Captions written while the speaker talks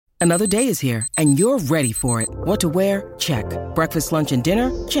Another day is here, and you're ready for it. What to wear? Check. Breakfast, lunch, and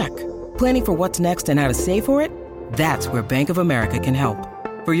dinner? Check. Planning for what's next and how to save for it? That's where Bank of America can help.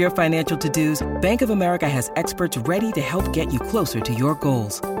 For your financial to-dos, Bank of America has experts ready to help get you closer to your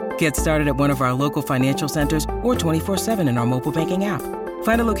goals. Get started at one of our local financial centers or 24/7 in our mobile banking app.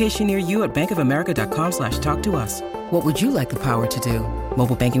 Find a location near you at bankofamerica.com/talktous. What would you like the power to do?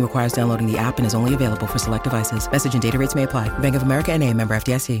 Mobile banking requires downloading the app and is only available for select devices. Message and data rates may apply. Bank of America N.A., member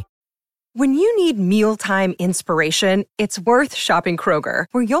FDIC. When you need mealtime inspiration, it's worth shopping Kroger,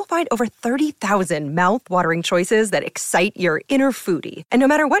 where you'll find over 30,000 mouth-watering choices that excite your inner foodie. And no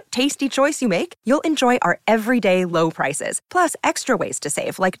matter what tasty choice you make, you'll enjoy our everyday low prices, plus extra ways to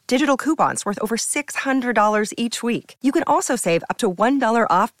save, like digital coupons worth over $600 each week. You can also save up to $1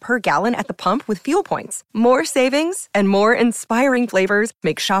 off per gallon at the pump with fuel points. More savings and more inspiring flavors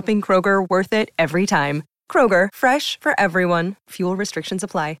make shopping Kroger worth it every time. Kroger, fresh for everyone. Fuel restrictions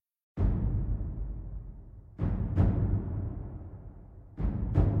apply.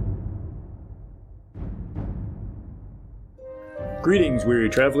 Greetings, weary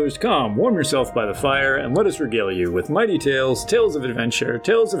travelers. Come, warm yourself by the fire, and let us regale you with mighty tales, tales of adventure,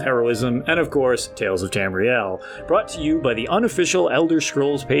 tales of heroism, and of course, tales of Tamriel. Brought to you by the unofficial Elder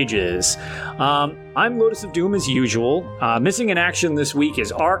Scrolls pages. I'm Lotus of Doom as usual. Missing in action this week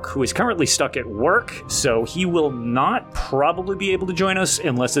is Ark, who is currently stuck at work, so he will not probably be able to join us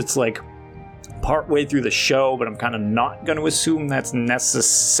unless it's like partway through the show, but I'm kind of not going to assume that's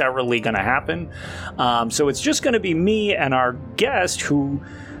necessarily going to happen. So it's just going to be me and our guest, who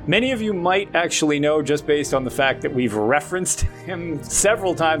many of you might actually know just based on the fact that we've referenced him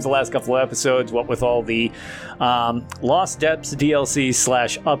several times the last couple of episodes, what with all the Lost Depths DLC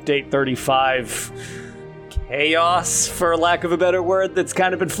 / Update 35 chaos, for lack of a better word, that's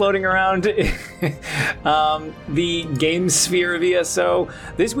kind of been floating around the game sphere of ESO.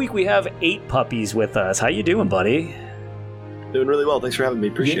 This week we have 8 puppies with us. How you doing, buddy? Doing really well. Thanks for having me.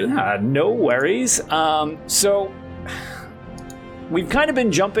 Appreciate it. Yeah, no worries. So we've kind of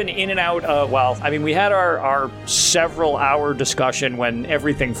been jumping in and out. We had our several hour discussion when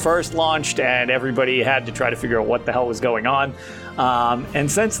everything first launched and everybody had to try to figure out what the hell was going on. And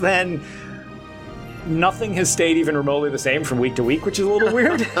since then, nothing has stayed even remotely the same from week to week, which is a little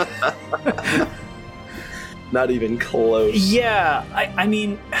weird. Not even close. Yeah, I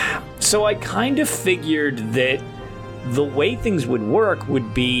mean, so I kind of figured that the way things would work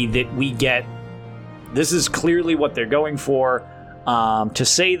would be that we get, this is clearly what they're going for. To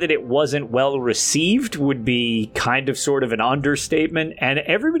say that it wasn't well received would be kind of sort of an understatement, and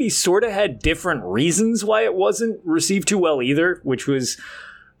everybody sort of had different reasons why it wasn't received too well either, which was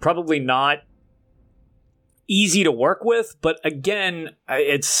probably not easy to work with. But again,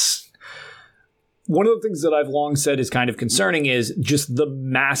 it's one of the things that I've long said is kind of concerning is just the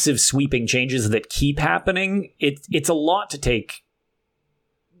massive sweeping changes that keep happening. It's a lot to take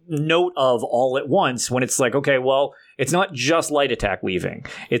note of all at once when it's like, okay, well, it's not just light attack weaving.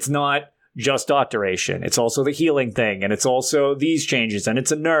 It's not just dot duration. It's also the healing thing, and it's also these changes, and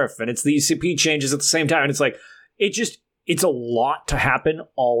it's a nerf, and it's these CP changes at the same time. And it's like, it's a lot to happen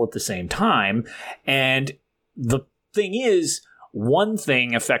all at the same time. And the thing is, one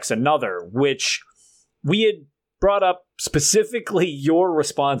thing affects another, which we had brought up specifically your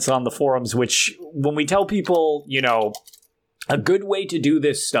response on the forums, which when we tell people, a good way to do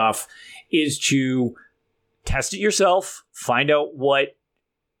this stuff is to test it yourself, find out what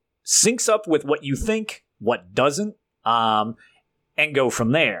syncs up with what you think, what doesn't, and go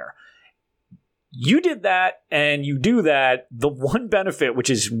from there. You did that, and you do that. The one benefit, which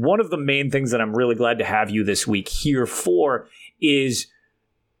is one of the main things that I'm really glad to have you this week here for, is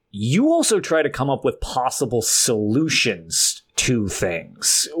you also try to come up with possible solutions to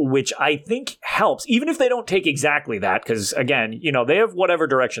things, which I think helps, even if they don't take exactly that, because, again, they have whatever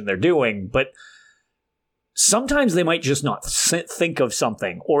direction they're doing, but sometimes they might just not think of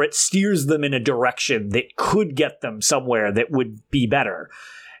something, or it steers them in a direction that could get them somewhere that would be better.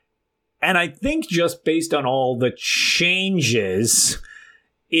 And I think just based on all the changes,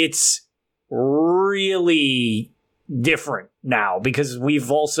 it's really different now because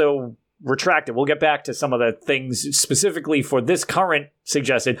we've also retracted. We'll get back to some of the things specifically for this current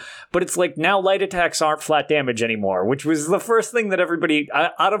suggested, but it's like now light attacks aren't flat damage anymore, which was the first thing that everybody,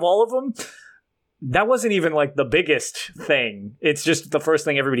 out of all of them, that wasn't even like the biggest thing. It's just the first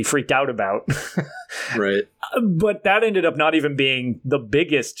thing everybody freaked out about. Right. But that ended up not even being the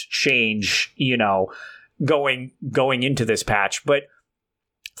biggest change, going into this patch. But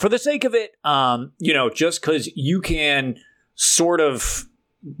for the sake of it, just because you can sort of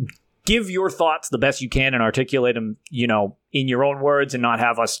give your thoughts the best you can and articulate them, in your own words and not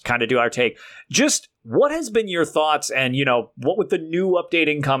have us kind of do our take. Just what has been your thoughts and, what with the new update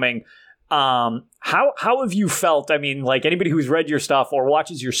incoming, how have you felt? I mean, like anybody who's read your stuff or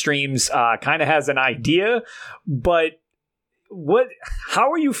watches your streams kind of has an idea, but how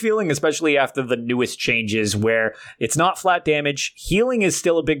are you feeling, especially after the newest changes where it's not flat damage, healing is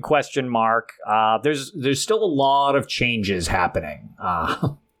still a big question mark. There's still a lot of changes happening.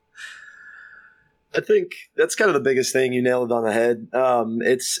 I think that's kind of the biggest thing. You nailed it on the head.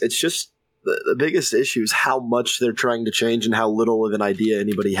 It's just the biggest issue is how much they're trying to change and how little of an idea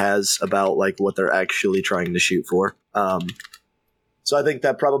anybody has about like what they're actually trying to shoot for. So I think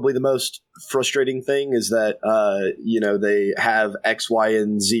that probably the most frustrating thing is that, they have X, Y,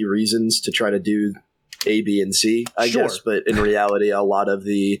 and Z reasons to try to do A, B, and C, I guess. But in reality, a lot of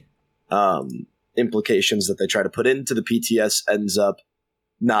the implications that they try to put into the PTS ends up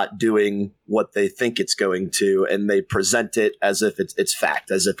not doing what they think it's going to, and they present it as if it's fact,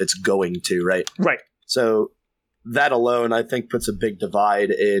 as if it's going to, right? Right. So that alone, I think, puts a big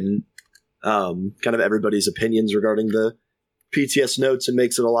divide in kind of everybody's opinions regarding the PTS notes and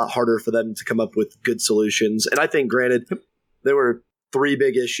makes it a lot harder for them to come up with good solutions. And I think, granted, there were 3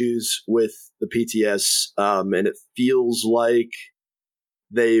 big issues with the PTS, and it feels like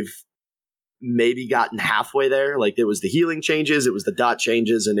they've maybe gotten halfway there. Like it was the healing changes, it was the dot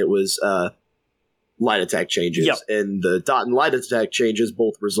changes, and it was light attack changes. Yep. And the dot and light attack changes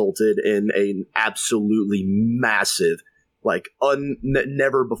both resulted in an absolutely massive, like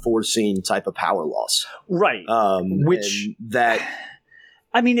never before seen type of power loss. Right. Which that,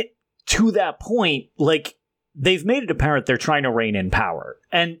 I mean, to that point, like they've made it apparent they're trying to rein in power.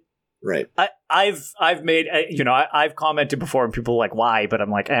 And right. I've made, I've commented before and people are like, why? But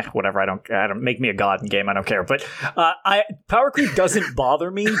I'm like, whatever. I don't make me a god in game. I don't care. But power creep doesn't bother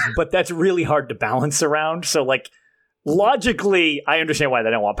me, but that's really hard to balance around. So like logically, I understand why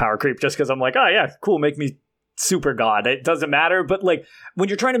they don't want power creep, just because I'm like, oh yeah, cool. Make me super god. It doesn't matter. But like when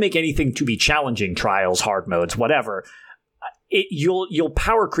you're trying to make anything to be challenging, trials, hard modes, whatever, you'll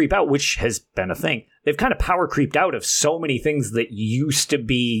power creep out, which has been a thing. They've kind of power creeped out of so many things that used to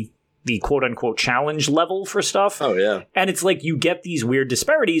be the quote unquote challenge level for stuff. Oh yeah. And it's like you get these weird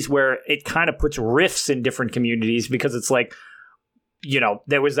disparities where it kind of puts rifts in different communities, because it's like,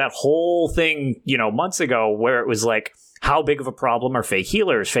 there was that whole thing, months ago where it was like, how big of a problem are fake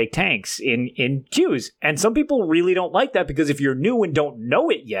healers, fake tanks in queues? And some people really don't like that, because if you're new and don't know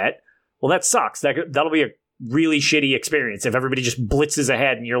it yet, well, that sucks. That'll be a really shitty experience if everybody just blitzes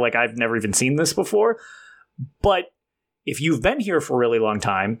ahead and you're like, I've never even seen this before. But if you've been here for a really long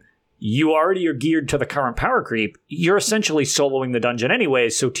time, you already are geared to the current power creep. You're essentially soloing the dungeon anyway.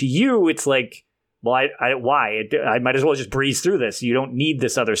 So to you, it's like, well, why? I might as well just breeze through this. You don't need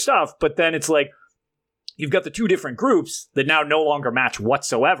this other stuff. But then it's like, you've got the 2 different groups that now no longer match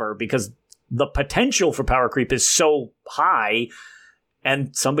whatsoever, because the potential for power creep is so high,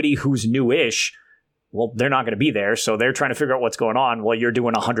 and somebody who's new-ish, well, they're not going to be there, so they're trying to figure out what's going on while you're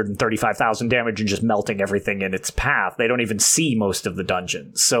doing 135,000 damage and just melting everything in its path. They don't even see most of the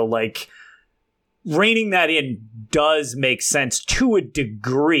dungeons. So, like, reining that in does make sense to a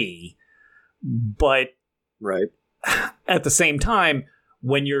degree, but right at the same time,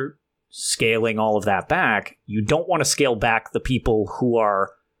 when you're scaling all of that back, you don't want to scale back the people who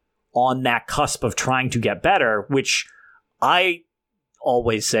are on that cusp of trying to get better, which I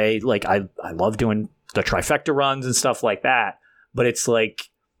always say, like, I love doing the trifecta runs and stuff like that, but it's like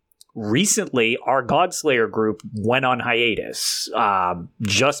recently our Godslayer group went on hiatus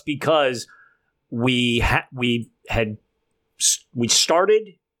just because we started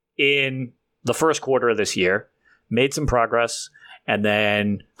in the first quarter of this year, made some progress, and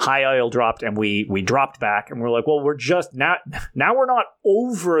then High Isle dropped, and we dropped back, and we're like, well, we're just now we're not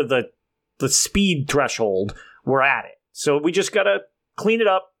over the speed threshold, we're at it. So we just gotta clean it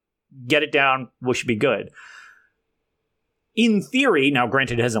up, get it down, we should be good. In theory, now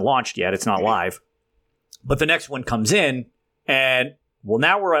granted it hasn't launched yet, it's not live, but the next one comes in, and well,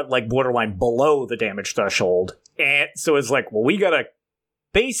 now we're at like borderline below the damage threshold, and so it's like, well, we gotta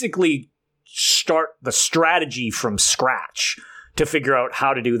basically start the strategy from scratch to figure out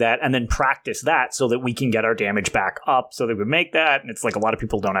how to do that, and then practice that so that we can get our damage back up so that we make that. And it's like a lot of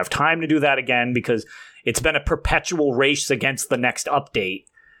people don't have time to do that again, because it's been a perpetual race against the next update,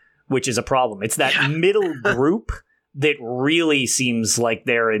 which is a problem. It's that middle group that really seems like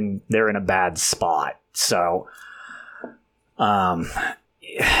they're in a bad spot. So, yeah,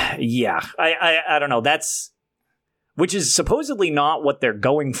 I don't know. That's, which is supposedly not what they're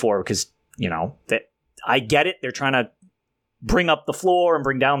going for, because, that I get it. They're trying to bring up the floor and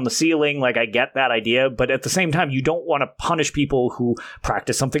bring down the ceiling. Like, I get that idea, but at the same time, you don't want to punish people who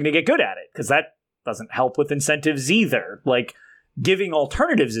practice something to get good at it, because that doesn't help with incentives either. Like, giving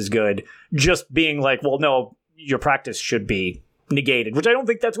alternatives is good, just being like, well, no, your practice should be negated, which I don't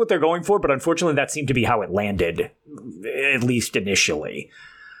think that's what they're going for, but unfortunately that seemed to be how it landed, at least initially.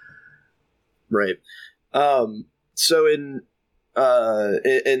 Right. So in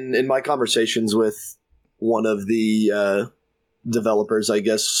my conversations with one of the developers, I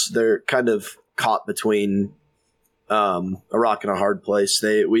guess they're kind of caught between a rock and a hard place.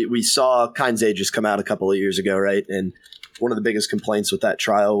 We saw Kind's Aegis come out a couple of years ago, right? And one of the biggest complaints with that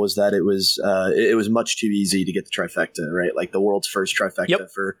trial was that it was much too easy to get the trifecta, right? Like, the world's first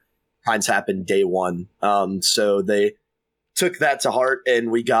trifecta for Kind's happened day one. So they took that to heart, and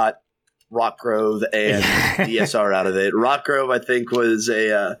we got Rockgrove and DSR out of it. Rockgrove, I think, was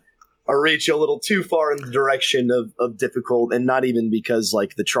a reach a little too far in the direction of difficult, and not even because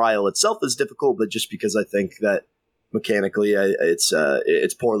like the trial itself is difficult, but just because I think that mechanically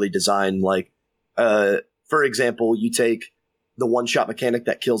it's poorly designed. Like, for example, you take the one-shot mechanic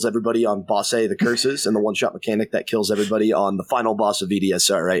that kills everybody on Boss A, the Curses, and the one-shot mechanic that kills everybody on the final boss of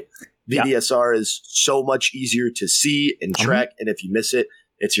VDSR, right? VDSR is so much easier to see and track, and if you miss it,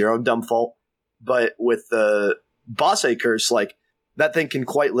 it's your own dumb fault. But with the Boss A Curse, like, that thing can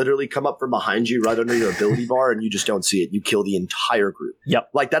quite literally come up from behind you right under your ability bar, and you just don't see it. You kill the entire group.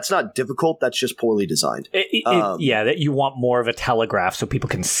 Yep. Like, that's not difficult. That's just poorly designed. That you want more of a telegraph so people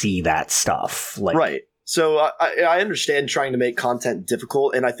can see that stuff. Like, right. So I understand trying to make content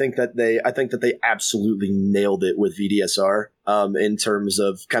difficult, and I think that they absolutely nailed it with VDSR in terms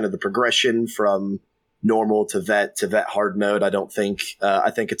of kind of the progression from normal to vet hard mode. I think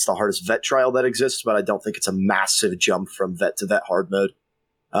it's the hardest vet trial that exists, but I don't think it's a massive jump from vet to vet hard mode.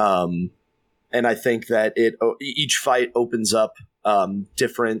 And I think that each fight opens up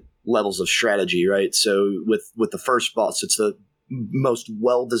different levels of strategy, right? So with the first boss, it's the most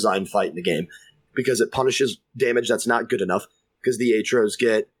well-designed fight in the game, because it punishes damage that's not good enough, because the Atros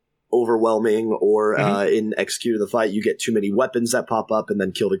get overwhelming, or in Execute of the Fight, you get too many weapons that pop up and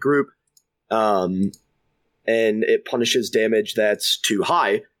then kill the group. And it punishes damage that's too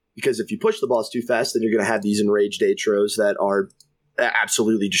high, because if you push the boss too fast, then you're going to have these enraged Atros that are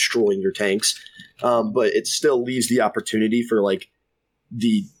absolutely destroying your tanks. But it still leaves the opportunity for like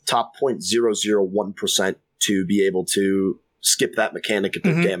the top 0.001% to be able to skip that mechanic if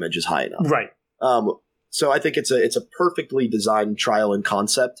the damage is high enough. Right. So I think it's a perfectly designed trial and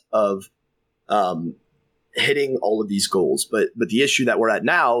concept of hitting all of these goals. But the issue that we're at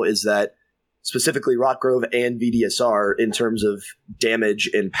now is that specifically Rockgrove and VDSR, in terms of damage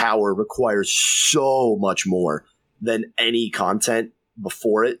and power, requires so much more than any content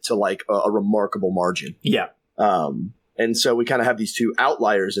before it to like a remarkable margin. Yeah. And so we kind of have these two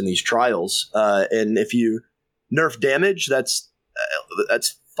outliers in these trials. And if you nerf damage, that's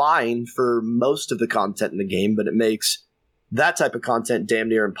fine for most of the content in the game, but it makes that type of content damn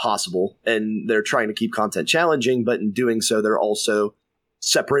near impossible. And they're trying to keep content challenging, but in doing so, they're also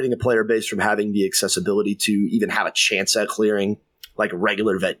separating a player base from having the accessibility to even have a chance at clearing like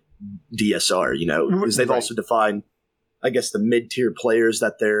regular vet DSR, you know, because they've also defined, I guess, the mid-tier players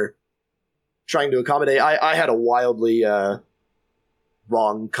that they're trying to accommodate. I had a wildly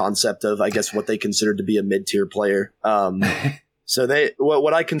wrong concept of, I guess, what they considered to be a mid-tier player. So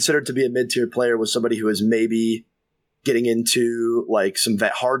what I considered to be a mid-tier player was somebody who was maybe getting into like some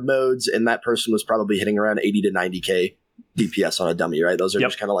vet hard modes, and that person was probably hitting around 80 to 90k DPS on a dummy, right? Those are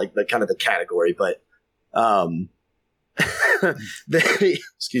just kind of like the category, but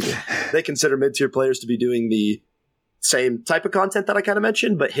they consider mid-tier players to be doing the same type of content that I kind of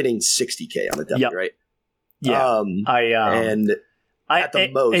mentioned, but hitting 60k on a dummy, right? Yeah. At the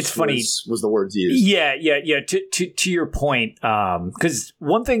most, it's funny. Was the words used? Yeah. To your point, because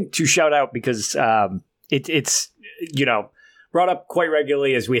one thing to shout out, because it's brought up quite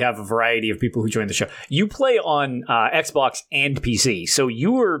regularly as we have a variety of people who join the show. You play on Xbox and PC, so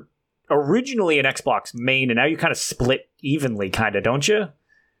you were originally an Xbox main, and now you kind of split evenly, kind of, don't you?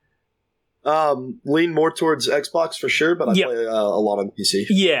 Lean more towards Xbox for sure, but I play a lot on PC.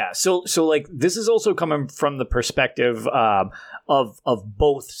 Yeah, so like this is also coming from the perspective of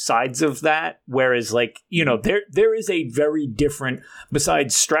both sides of that. Whereas, like, there is a very different,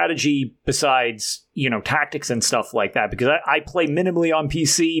 besides strategy, besides tactics and stuff like that. Because I play minimally on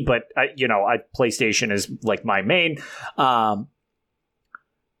PC, but PlayStation is like my main.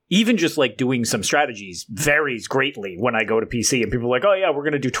 Even just like doing some strategies varies greatly when I go to PC, and people are like, oh yeah, we're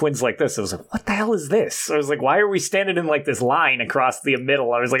going to do twins like this. I was like, what the hell is this? I was like, why are we standing in like this line across the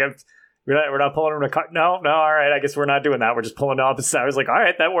middle? I was like, We're not pulling them to cut. No, all right. I guess we're not doing that. We're just pulling the opposite. I was like, all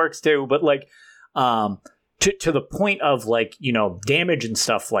right, that works too. But like, to the point of like, damage and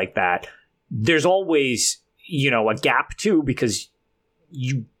stuff like that, there's always, a gap too, because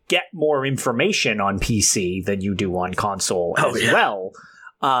you get more information on PC than you do on console well.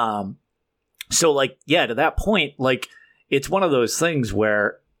 So like, yeah, to that point, like, it's one of those things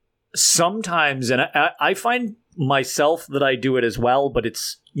where sometimes, and I find myself that I do it as well, but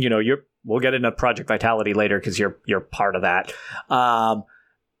it's, we'll get into Project Vitality later because you're part of that.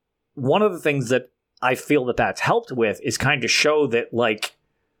 One of the things that I feel that's helped with is kind of show that, like,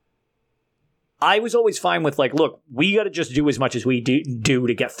 I was always fine with, like, look, we got to just do as much as we do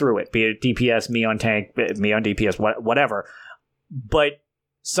to get through it, be it DPS, me on tank, me on DPS, whatever. But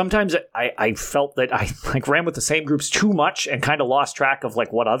sometimes I felt that I like ran with the same groups too much and kind of lost track of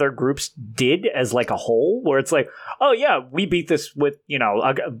like what other groups did as like a whole, where it's like, oh yeah, we beat this with,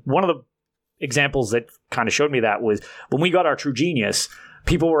 one of the examples that kind of showed me that was when we got our True Genius,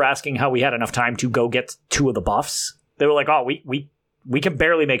 people were asking how we had enough time to go get 2 of the buffs. They were like, oh, we can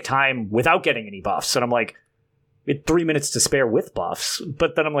barely make time without getting any buffs. And I'm like, we had 3 minutes to spare with buffs.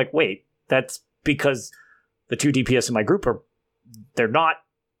 But then I'm like, wait, that's because the 2 DPS in my group they're not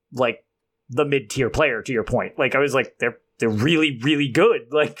like the mid-tier player, to your point. Like, I was like, they're really, really good.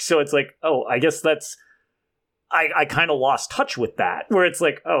 Like, so it's like, oh, I guess that's, I kind of lost touch with that, where it's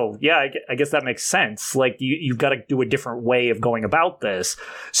like, oh yeah, I guess that makes sense. Like, you've got to do a different way of going about this.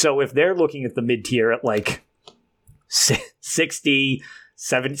 So if they're looking at the mid-tier at like 60,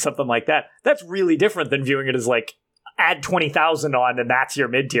 70, something like that, that's really different than viewing it as like, add 20,000 on and that's your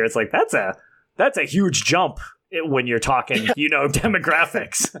mid-tier. It's like, that's a huge jump when you're talking,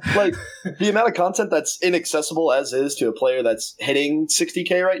 demographics. Like, the amount of content that's inaccessible as is to a player that's hitting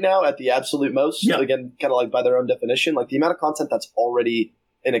 60K right now at the absolute most, again, kind of like by their own definition, like the amount of content that's already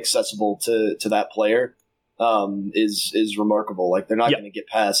inaccessible to that player is remarkable. Like, they're not going to get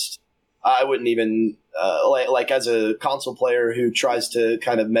past. I wouldn't even like as a console player who tries to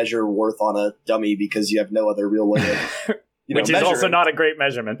kind of measure worth on a dummy because you have no other real way of which is also not a great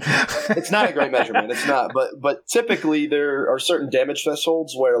measurement. It's not a great measurement. It's not. But typically there are certain damage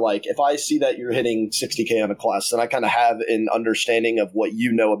thresholds where, like, if I see that you're hitting 60K on a class, then I kind of have an understanding of what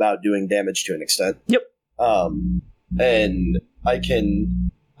you know about doing damage to an extent. Yep. And I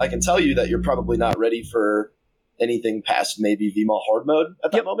can tell you that you're probably not ready for anything past maybe VMAW hard mode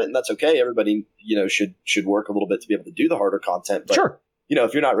at that moment, and that's okay. Everybody, should work a little bit to be able to do the harder content. But, sure.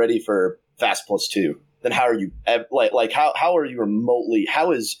 If you're not ready for Fast +2, then how are you how are you remotely?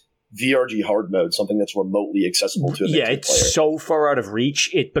 How is VRG hard mode something that's remotely accessible to a mid-tier it's player? So far out of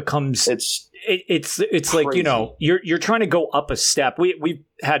reach, it becomes it's like, you're trying to go up a step. We've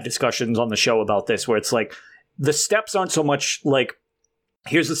had discussions on the show about this where it's like the steps aren't so much like,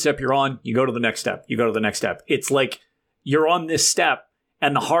 here's the step you're on, you go to the next step, you go to the next step. It's like you're on this step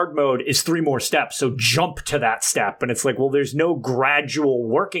and the hard mode is 3 more steps, so jump to that step. And it's like, well, there's no gradual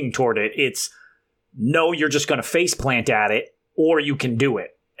working toward it. It's no, you're just going to face plant at it, or you can do it.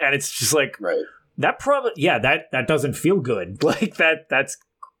 And it's just like, right. That probably, that doesn't feel good. Like that's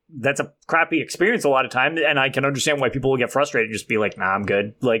a crappy experience a lot of time. And I can understand why people will get frustrated and just be like, nah, I'm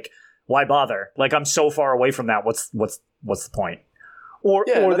good. Like, why bother? Like, I'm so far away from that. What's the point? Or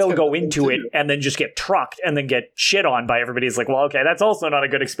they'll go into it and then just get trucked and then get shit on by everybody. It's like, well, okay, that's also not a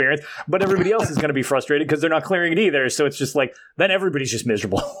good experience. But everybody else is going to be frustrated because they're not clearing it either. So it's just like, then everybody's just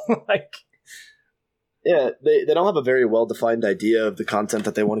miserable. Like, yeah, they don't have a very well-defined idea of the content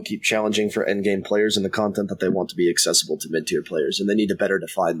that they want to keep challenging for endgame players and the content that they want to be accessible to mid-tier players, and they need to better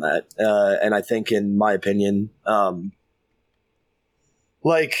define that. And I think, in my opinion,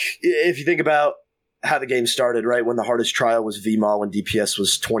 like, if you think about how the game started, right, when the hardest trial was VMAW, when DPS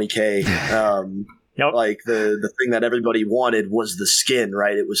was 20K, yep. Like, the thing that everybody wanted was the skin,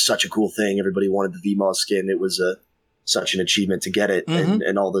 right? It was such a cool thing. Everybody wanted the VMAW skin. It was such an achievement to get it,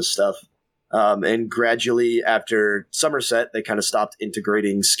 and all this stuff. And gradually, after Somerset, they kind of stopped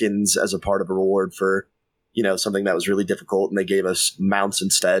integrating skins as a part of a reward for, something that was really difficult, and they gave us mounts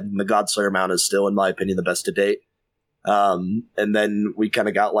instead. And the Godslayer mount is still, in my opinion, the best to date. And then we kind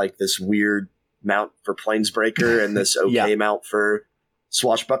of got like this weird mount for Planesbreaker and this okay mount for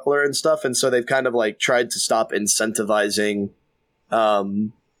Swashbuckler and stuff. And so they've kind of like tried to stop incentivizing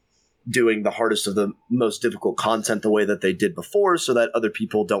doing the hardest of the most difficult content the way that they did before, so that other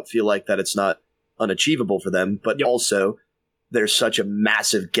people don't feel like that it's not unachievable for them. But also, there's such a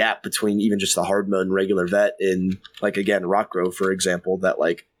massive gap between even just the hard mode and regular vet in, like, again, Rockgrove, for example, that,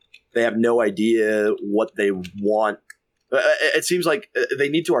 like, they have no idea what they want. It seems like they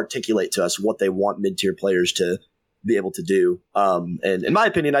need to articulate to us what they want mid-tier players to be able to do. And in my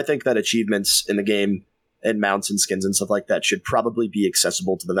opinion, I think that achievements in the game and mounts and skins and stuff like that should probably be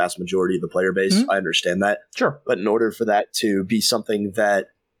accessible to the vast majority of the player base. I understand that. Sure. But in order for that to be something that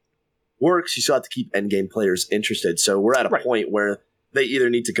works, you still have to keep endgame players interested. So we're at a point where they either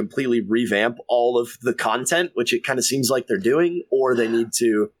need to completely revamp all of the content, which it kind of seems like they're doing, or they need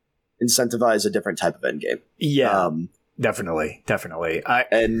to incentivize a different type of endgame. Yeah, definitely.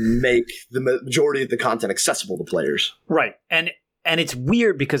 And make the majority of the content accessible to players. Right. And it's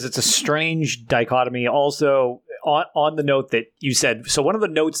weird because it's a strange dichotomy. Also, on the note that you said, so one of the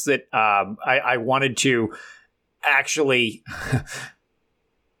notes that I wanted to actually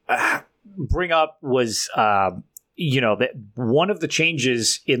bring up was, that one of the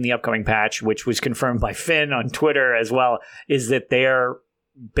changes in the upcoming patch, which was confirmed by Finn on Twitter as well, is that they're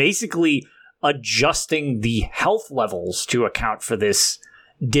basically adjusting the health levels to account for this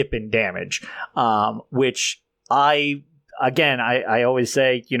dip in damage, which I always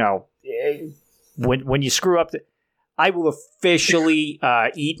say, when you screw up, I will officially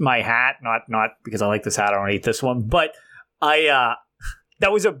eat my hat. Not because I like this hat, I don't eat this one, but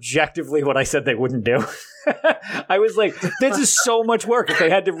that was objectively what I said they wouldn't do. I was like, this is so much work. If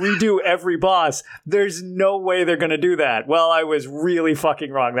they had to redo every boss, there's no way they're going to do that. Well, I was really fucking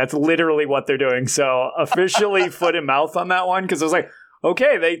wrong. That's literally what they're doing. So officially foot and mouth on that one, because I was like,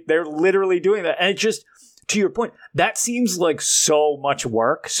 okay, they're literally doing that. And it just, to your point, that seems like so much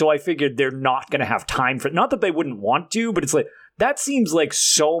work. So I figured they're not going to have time for it. Not that they wouldn't want to, but it's like, that seems like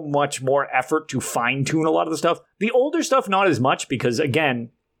so much more effort to fine-tune a lot of the stuff. The older stuff, not as much, because, again,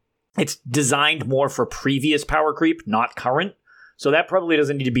 it's designed more for previous power creep, not current. So that probably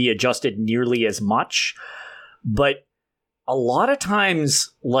doesn't need to be adjusted nearly as much. But a lot of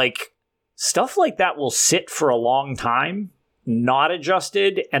times, stuff like that will sit for a long time, not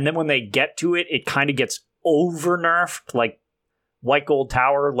adjusted, and then when they get to it, it kind of gets over-nerfed, like White Gold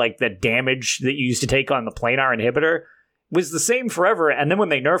Tower, like the damage that you used to take on the planar inhibitor was the same forever, and then when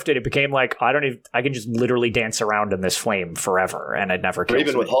they nerfed it, it became like, I can just literally dance around in this flame forever, and it never kills me.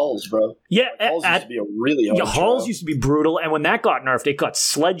 Even with Halls, bro. Yeah. Halls used to be a really hard Halls used to be brutal, and when that got nerfed, it got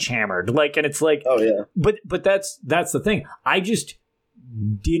sledgehammered. And it's like... Oh, yeah. But that's the thing. I just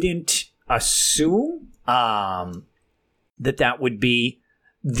didn't assume that would be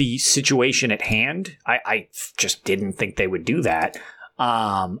the situation at hand. I just didn't think they would do that.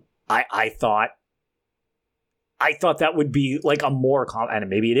 I thought that would be like a more, and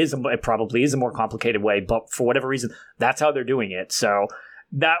maybe it probably is a more complicated way, but for whatever reason, that's how they're doing it. So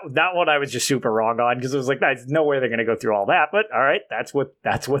that one I was just super wrong on, because it was like, there's no way they're going to go through all that. But all right, that's what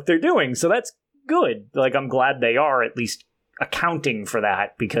they're doing. So that's good. I'm glad they are at least accounting for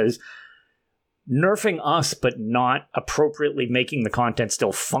that, because nerfing us but not appropriately making the content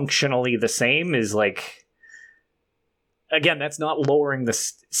still functionally the same is like... Again, that's not lowering the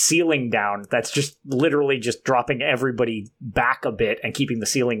ceiling down. That's just literally just dropping everybody back a bit and keeping the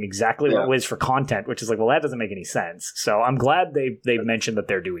ceiling exactly what it was for content, which is like, well, that doesn't make any sense. So I'm glad they've mentioned that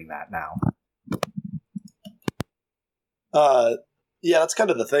they're doing that now. Yeah, that's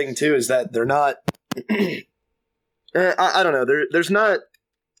kind of the thing, too, is that they're not... I don't know. There's not...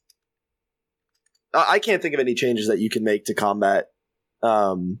 I can't think of any changes that you can make to combat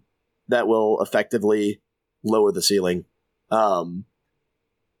that will effectively lower the ceiling.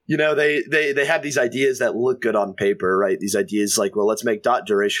 They have these ideas that look good on paper, right? These ideas like, well, let's make dot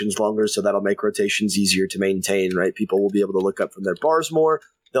durations longer, so that'll make rotations easier to maintain, right? People will be able to look up from their bars more.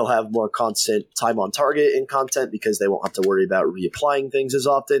 They'll have more constant time on target in content because they won't have to worry about reapplying things as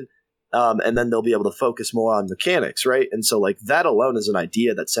often. And then they'll be able to focus more on mechanics, right? And so that alone is an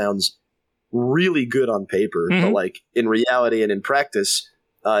idea that sounds really good on paper, but in reality and in practice,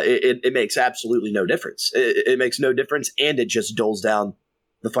 it makes absolutely no difference. It makes no difference, and it just dulls down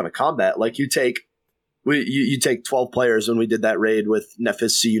the fun of combat. You take 12 players when we did that raid with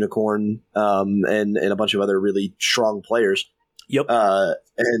Nephis, Sea Unicorn, and a bunch of other really strong players. Yep.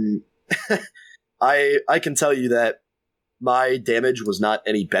 And I can tell you that my damage was not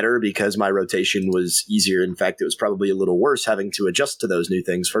any better because my rotation was easier. In fact, it was probably a little worse having to adjust to those new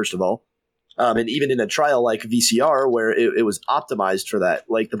things, first of all. And even in a trial like VCR, where it was optimized for that,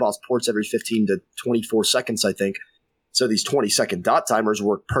 the boss ports every 15 to 24 seconds, I think. So these 20-second dot timers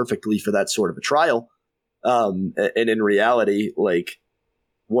work perfectly for that sort of a trial. And in reality,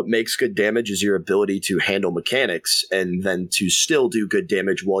 what makes good damage is your ability to handle mechanics and then to still do good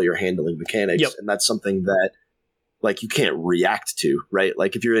damage while you're handling mechanics. Yep. And that's something that you can't react to, right?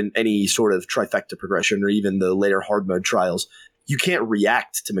 If you're in any sort of trifecta progression or even the later hard mode trials, you can't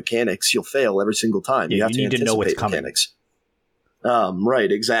react to mechanics. You'll fail every single time. Yeah, you have need to know what's coming. Mechanics.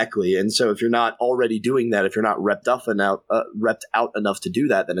 Right, exactly. And so if you're not already doing that, if you're not repped out enough to do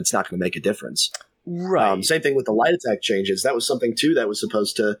that, then it's not going to make a difference. Right. Same thing with the light attack changes. That was something too that was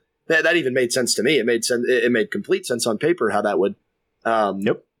supposed to. That even made sense to me. It made sense. It made complete sense on paper how that would,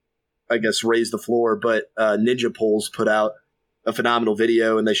 I guess, raise the floor. But Ninja Pulse put out a phenomenal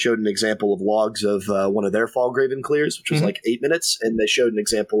video, and they showed an example of logs of one of their Fallgraven clears, which was like 8 minutes, and they showed an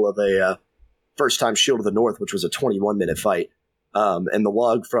example of a first-time Shield of the North, which was a 21-minute fight. And the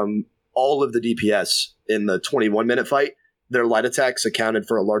log from all of the DPS in the 21-minute fight, their light attacks accounted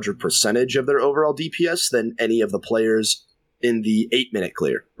for a larger percentage of their overall DPS than any of the players in the 8-minute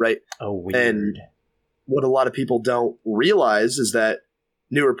clear, right? Oh, weird. And what a lot of people don't realize is that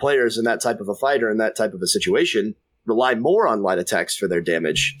newer players in that type of a fight or in that type of a situation rely more on light attacks for their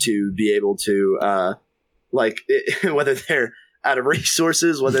damage to be able to, whether they're out of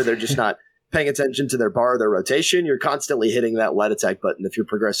resources, whether they're just not paying attention to their bar or their rotation, you're constantly hitting that light attack button if you're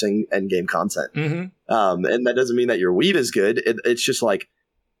progressing endgame content. And that doesn't mean that your weave is good. It's just like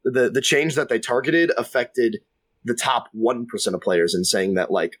the change that they targeted affected the top 1% of players, and saying that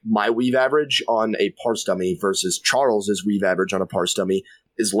like my weave average on a parse dummy versus Charles's weave average on a parse dummy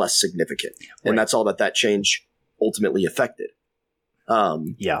is less significant. Right. And that's all that change ultimately affected.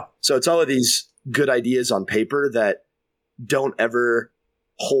 So it's all of these good ideas on paper that don't ever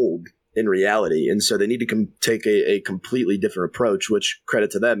hold in reality. And so they need to take a completely different approach, which credit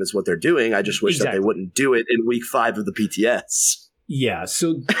to them is what they're doing. I just wish that they wouldn't do it in week 5 of the PTS. Yeah,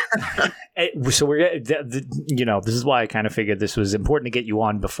 so we're this is why I kind of figured this was important to get you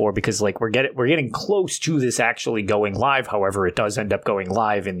on before, because like we're getting close to this actually going live. However, it does end up going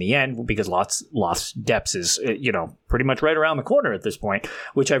live in the end because Lost Depths is pretty much right around the corner at this point.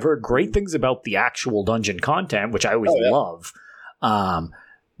 Which I've heard great things about the actual dungeon content, which I always love.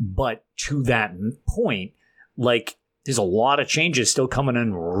 But to that point, like there's a lot of changes still coming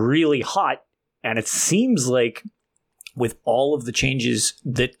in really hot, and it seems like, with all of the changes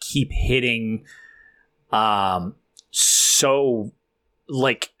that keep hitting, so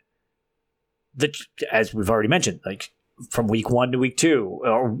like as we've already mentioned, like from week 1 to week 2,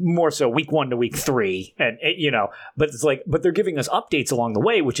 or more so week 1 to week 3, and but it's like, but they're giving us updates along the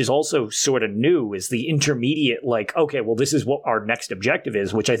way, which is also sort of new. Is the intermediate like, okay, well, this is what our next objective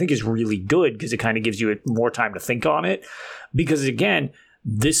is, which I think is really good because it kind of gives you more time to think on it. Because again,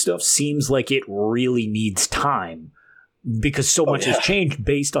 this stuff seems like it really needs time, because so much has changed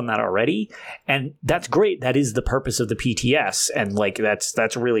based on that already. And that's great. That is the purpose of the PTS. And like,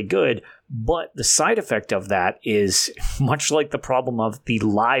 that's really good. But the side effect of that is much like the problem of the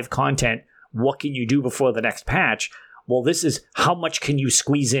live content. What can you do before the next patch? Well, this is how much can you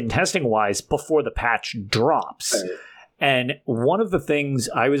squeeze in testing wise before the patch drops. Right. And one of the things,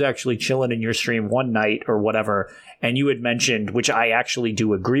 I was actually chilling in your stream one night or whatever, and you had mentioned, which I actually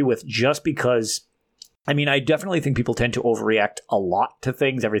do agree with, just because, I mean, I definitely think people tend to overreact a lot to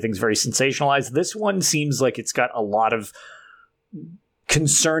things. Everything's very sensationalized. This one seems like it's got a lot of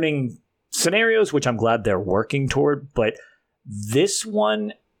concerning scenarios, which I'm glad they're working toward. But this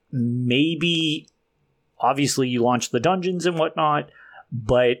one, maybe, obviously you launch the dungeons and whatnot,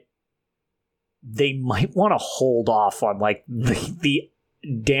 but they might want to hold off on like the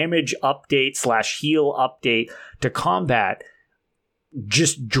damage update / heal update to combat,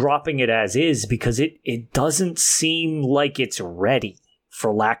 just dropping it as is, because it doesn't seem like it's ready,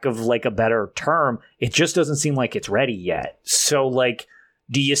 for lack of like a better term. It just doesn't seem like it's ready yet. So like,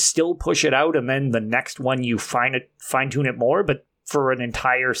 do you still push it out and then the next one you fine tune it more, but for an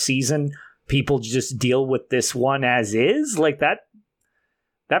entire season people just deal with this one as is? Like that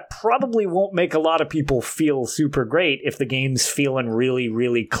probably won't make a lot of people feel super great if the game's feeling really,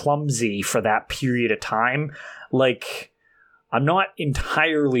 really clumsy for that period of time. Like, I'm not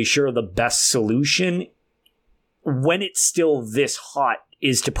entirely sure the best solution when it's still this hot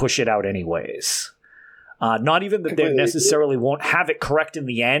is to push it out anyways. Not even that they necessarily won't have it correct in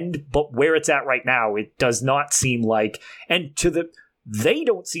the end, but where it's at right now, it does not seem like, and they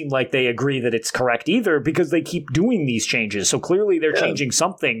don't seem like they agree that it's correct either, because they keep doing these changes. So clearly they're changing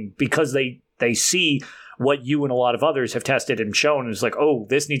something because they see what you and a lot of others have tested and shown. It's like, oh,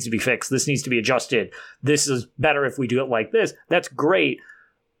 this needs to be fixed. This needs to be adjusted. This is better if we do it like this. That's great.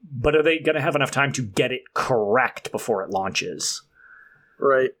 But are they going to have enough time to get it correct before it launches?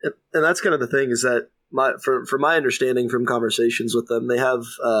 Right. And that's kind of the thing, is that from my understanding from conversations with them, they have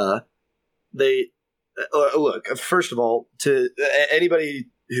look, first of all, to anybody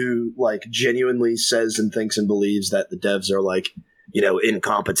who like genuinely says and thinks and believes that the devs are like,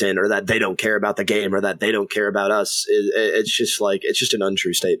 incompetent, or that they don't care about the game, or that they don't care about us, it's just an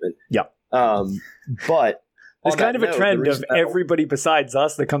untrue statement. Yeah. But There's kind of a trend of everybody besides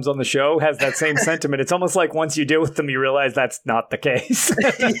us that comes on the show has that same sentiment. It's almost like once you deal with them, you realize that's not the case.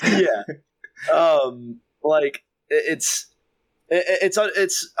 Yeah. Like it's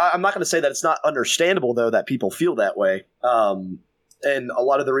I'm not going to say that it's not understandable though that people feel that way. And a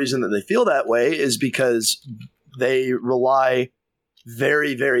lot of the reason that they feel that way is because they rely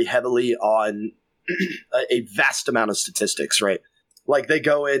very, very heavily on a vast amount of statistics, right? Like they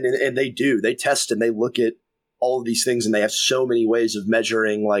go in and they test and they look at all of these things, and they have so many ways of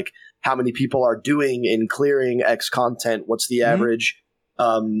measuring like how many people are doing in clearing X content. What's the average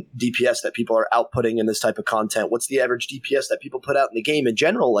DPS that people are outputting in this type of content? What's the average DPS that people put out in the game in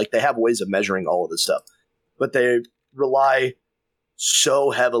general? Like they have ways of measuring all of this stuff, but they rely so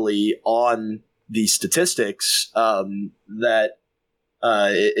heavily on these statistics that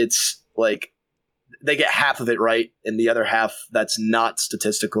it's like they get half of it right, and the other half that's not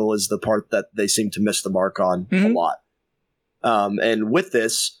statistical is the part that they seem to miss the mark on a lot. And with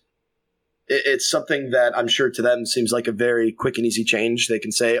this, it's something that I'm sure to them seems like a very quick and easy change. They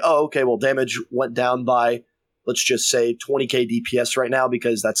can say, oh, okay, well, damage went down by, let's just say 20k DPS right now,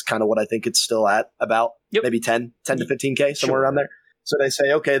 because that's kind of what I think it's still at, about maybe 10 to 15k, somewhere around there. So they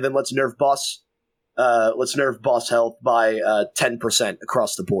say, okay, then let's nerf boss health by 10%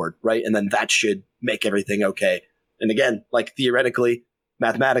 across the board, right? And then that should make everything okay. And again, like theoretically,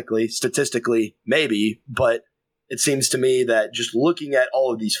 mathematically, statistically, maybe, but it seems to me that just looking at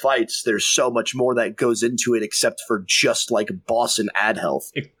all of these fights, there's so much more that goes into it except for just like boss and ad health.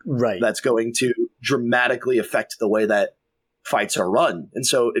 Right. That's going to dramatically affect the way that fights are run. And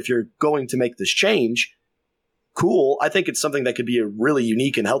so if you're going to make this change, cool. I think it's something that could be a really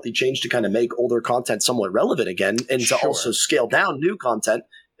unique and healthy change to kind of make older content somewhat relevant again, and to also scale down new content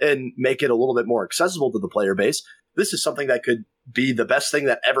and make it a little bit more accessible to the player base. This is something that could be the best thing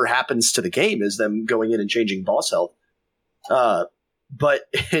that ever happens to the game, is them going in and changing boss health. But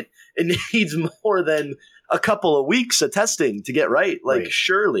it needs more than a couple of weeks of testing to get right. Like,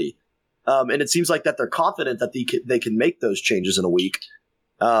 surely. And it seems like that they're confident that they can make those changes in a week.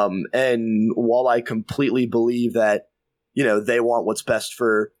 And while I completely believe that, you know, they want what's best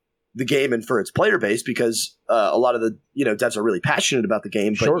for the game and for its player base, because a lot of the, you know, devs are really passionate about the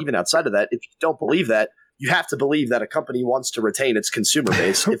game. But even outside of that, if you don't believe that, you have to believe that a company wants to retain its consumer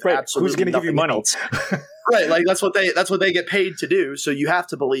base. If Who's going to give you money? Right. Like that's what they get paid to do. So you have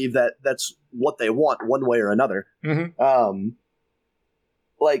to believe that that's what they want one way or another.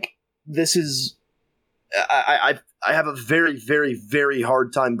 Like this is, I have a very, very, very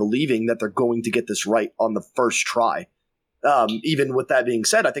hard time believing that they're going to get this right on the first try. Even with that being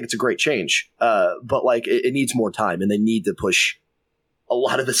said, I think it's a great change. But like it needs more time, and they need to push a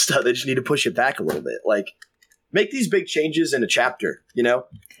lot of the stuff. They just need to push it back a little bit. Like make these big changes in a chapter, you know,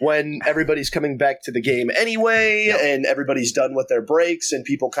 when everybody's coming back to the game anyway, and everybody's done with their breaks, and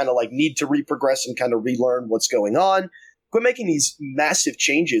people kind of like need to reprogress and kind of relearn what's going on. Quit making these massive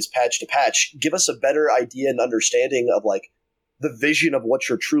changes patch to patch. Give us a better idea and understanding of like the vision of what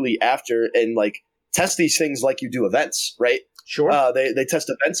you're truly after, and like test these things like you do events, right? Sure. They test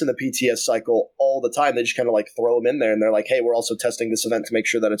events in the PTS cycle all the time. They just kind of like throw them in there, and they're like, hey, we're also testing this event to make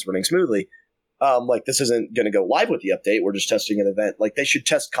sure that it's running smoothly. Like this isn't going to go live with the update. We're just testing an event. Like they should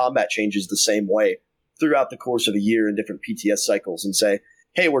test combat changes the same way throughout the course of a year in different PTS cycles, and say,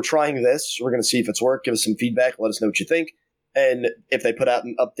 hey, we're trying this. We're going to see if it's worked. Give us some feedback. Let us know what you think. And if they put out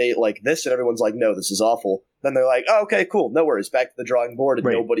an update like this and everyone's like, no, this is awful, then they're like, oh, okay, cool. No worries. Back to the drawing board. And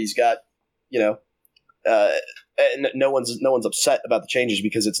nobody's got, you know, and no one's upset about the changes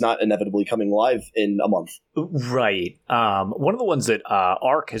because it's not inevitably coming live in a month. Right. One of the ones that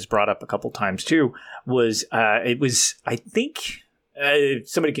Ark has brought up a couple times too was I think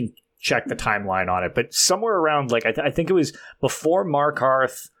somebody can check the timeline on it, but somewhere around like I think it was before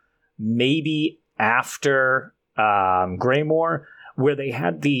Markarth, maybe after Greymoor, where they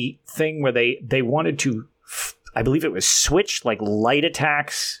had the thing where they wanted to, I believe it was switch, like light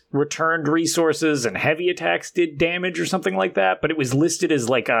attacks returned resources and heavy attacks did damage or something like that, but it was listed as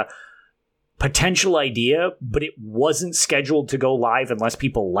like a potential idea, but it wasn't scheduled to go live unless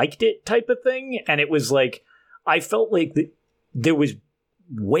people liked it type of thing. And it was like, I felt like there was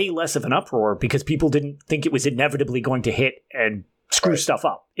way less of an uproar because people didn't think it was inevitably going to hit and screw stuff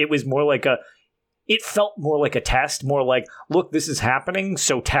up. It was more like it felt more like a test, more like, look, this is happening,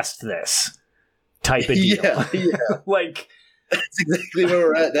 so test this type of deal. Yeah. Like, that's exactly where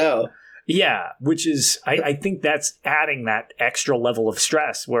we're at now. Yeah, which is, I think that's adding that extra level of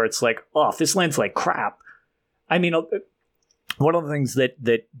stress where it's like, oh, if this lands like crap. I mean, one of the things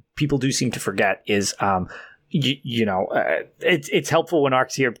that people do seem to forget is it's helpful when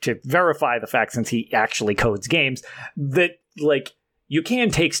Ark's here to verify the fact, since he actually codes games, that like you can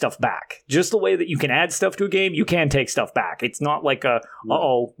take stuff back. Just the way that you can add stuff to a game, you can take stuff back. It's not like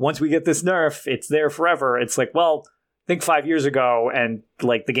once we get this nerf, it's there forever. It's like, well, think 5 years ago, and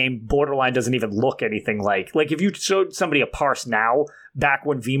like the game borderline doesn't even look anything like if you showed somebody a parse now, back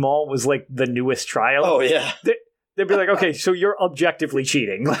when VMall was like the newest trial. Oh yeah. They'd be like, okay, so you're objectively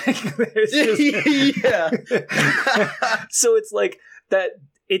cheating. Like, there's just... yeah. So it's like that.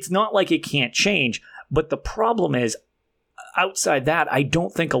 It's not like it can't change, but the problem is, outside that, I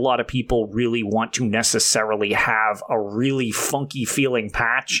don't think a lot of people really want to necessarily have a really funky feeling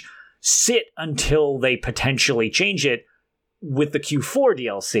patch sit until they potentially change it with the Q4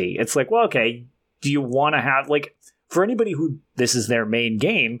 DLC. It's like, well, okay, do you want to have, like, for anybody who this is their main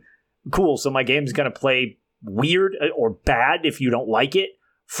game, cool, so my game's going to play weird or bad if you don't like it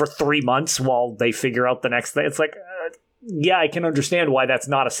for 3 months while they figure out the next thing. It's like, yeah, I can understand why that's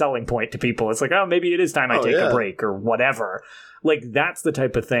not a selling point to people. It's like, oh, maybe it is time I take a break or whatever. Like, that's the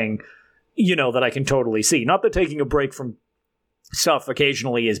type of thing, that I can totally see. Not that taking a break from stuff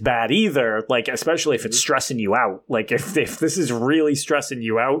occasionally is bad either, like, especially if it's stressing you out. Like, if this is really stressing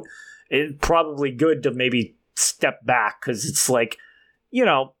you out, it's probably good to maybe step back, because it's like,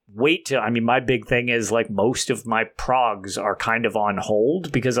 wait till, I mean, my big thing is, like, most of my progs are kind of on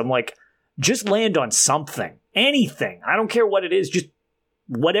hold, because I'm like, just land on something. Anything. I don't care what it is. Just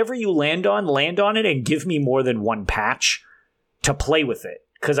whatever you land on it, and give me more than one patch to play with it.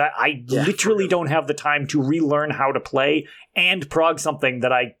 Because I literally don't have the time to relearn how to play and prog something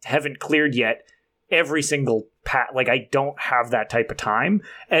that I haven't cleared yet every single patch. Like, I don't have that type of time.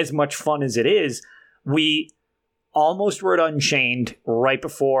 As much fun as it is, we almost were at Unchained right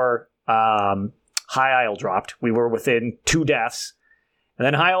before High Isle dropped. We were within 2 deaths. And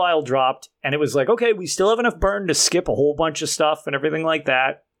then High Isle dropped, and it was like, okay, we still have enough burn to skip a whole bunch of stuff and everything like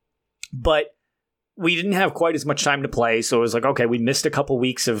that. But we didn't have quite as much time to play, so it was like, okay, we missed a couple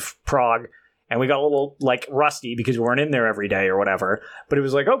weeks of prog, and we got a little, like, rusty because we weren't in there every day or whatever. But it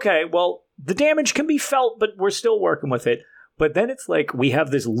was like, okay, well, the damage can be felt, but we're still working with it. But then it's like, we have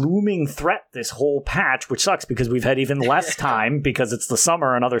this looming threat, this whole patch, which sucks because we've had even less time because it's the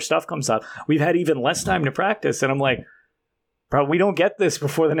summer and other stuff comes up. We've had even less time to practice, and I'm like, bro, we don't get this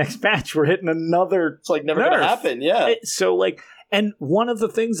before the next patch. We're hitting another It's like never going to happen, yeah. So, like, and one of the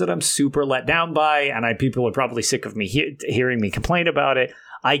things that I'm super let down by, and people are probably sick of me hearing me complain about it,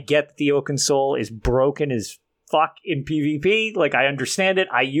 I get that the Oaken Soul is broken as fuck in PvP. Like, I understand it.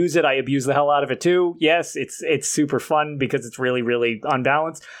 I use it. I abuse the hell out of it too. Yes, it's super fun because it's really, really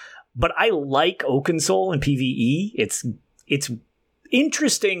unbalanced. But I like Oaken Soul in PvE. It's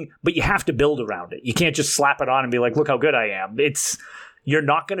interesting, but you have to build around it. You can't just slap it on and be like, look how good I am. You're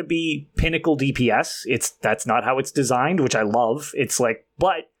not going to be pinnacle DPS. That's not how it's designed, which I love. It's like,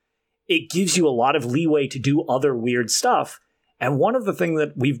 but it gives you a lot of leeway to do other weird stuff. And one of the things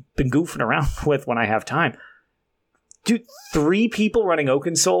that we've been goofing around with when I have time, dude, 3 people running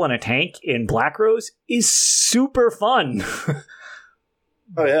Oaken Soul and a tank in Black Rose is super fun.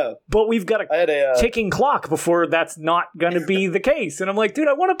 Oh, yeah. But we've got a ticking clock before that's not going to be the case. And I'm like, dude,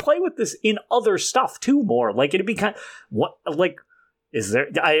 I want to play with this in other stuff too more. Like, it'd be kind of, what, like, is there,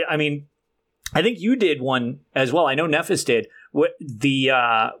 I mean, I think you did one as well. I know Nephis did. What do you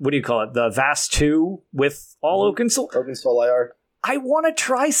call it? The Vast 2 with all Oaken Soul? Oaken Soul IR. I want to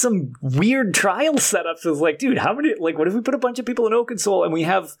try some weird trial setups. It's like, dude, how many, like, what if we put a bunch of people in Oaken Soul and we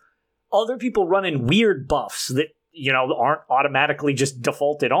have other people running weird buffs that, aren't automatically just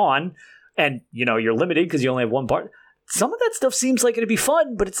defaulted on, and, you're limited because you only have one part. Some of that stuff seems like it'd be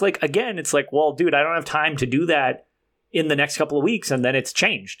fun, but it's like, again, it's like, well, dude, I don't have time to do that in the next couple of weeks, and then it's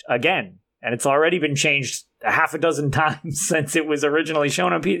changed again. And it's already been changed a half a dozen times since it was originally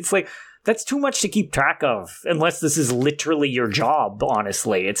shown on PC. It's like, that's too much to keep track of, unless this is literally your job,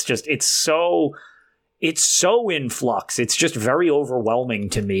 honestly. It's just, it's so in flux. It's just very overwhelming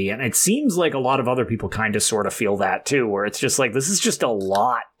to me. And it seems like a lot of other people kind of sort of feel that too, where it's just like, this is just a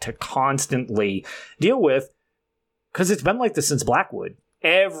lot to constantly deal with, because it's been like this since Blackwood.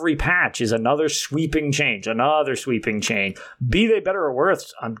 Every patch is another sweeping change. Be they better or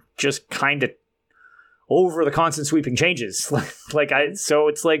worse, I'm just kind of over the constant sweeping changes. So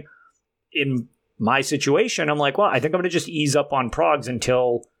it's like, in my situation, I'm like, well, I think I'm going to just ease up on progs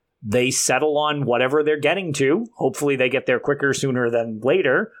until they settle on whatever they're getting to. Hopefully they get there quicker sooner than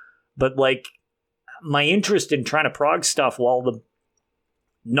later. But, like, my interest in trying to prog stuff while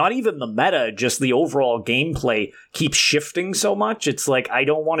not even the meta, just the overall gameplay keeps shifting so much, it's like, I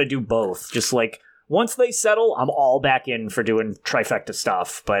don't want to do both. Just, like, once they settle, I'm all back in for doing trifecta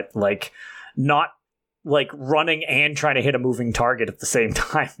stuff. But, like, not like running and trying to hit a moving target at the same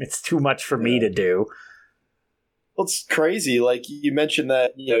time. It's too much for me to do. Well, it's crazy. Like you mentioned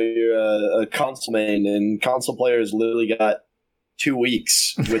that you're a console main, and console players literally got 2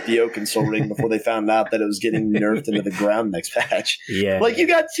 weeks with the Oakensoul ring before they found out that it was getting nerfed into the ground next patch. Yeah, like you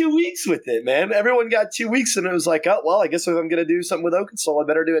got 2 weeks with it, man. Everyone got 2 weeks, and it was like, oh well, I guess if I'm going to do something with Oakensoul, I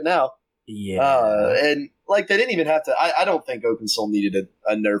better do it now. Yeah, and like they didn't even have to. I don't think Oakensoul needed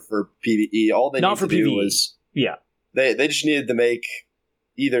a nerf for PvE. All they needed to do was they just needed to make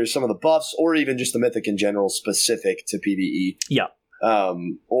either some of the buffs or even just the Mythic in general specific to PvE. Yeah.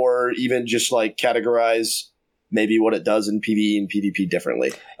 Or even just like categorize maybe what it does in PvE and PvP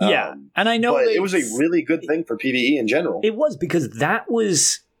differently. Yeah. And I know it was a really good thing for PvE in general. It was, because that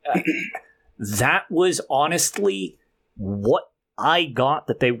was honestly what I got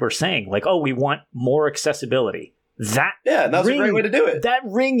that they were saying. Like, oh, we want more accessibility. That was a great way to do it. That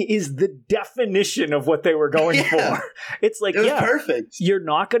ring is the definition of what they were going for. It's like, it was perfect. You're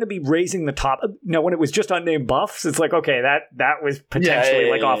not going to be raising the top. Now, when it was just unnamed buffs, it's like, okay, that was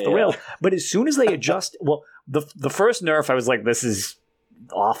potentially off the rails. But as soon as they adjust, well, the first nerf, I was like, this is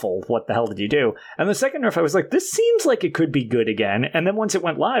awful. What the hell did you do? And the second nerf, I was like, this seems like it could be good again. And then once it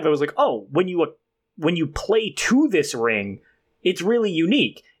went live, I was like, oh, when you play to this ring, it's really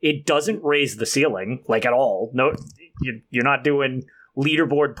unique. It doesn't raise the ceiling, like, at all. No, you're not doing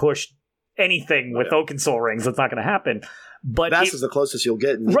leaderboard push anything with Oakensoul rings. That's not going to happen. But that's the closest you'll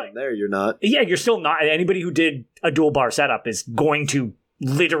get. And right there, you're not. Yeah, you're still not. Anybody who did a dual bar setup is going to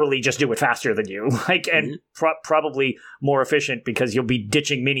literally just do it faster than you, like, and probably more efficient, because you'll be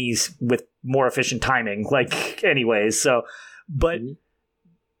ditching minis with more efficient timing. Like, anyways, so, but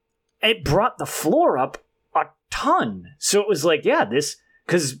it brought the floor up a ton. So it was like, yeah, this,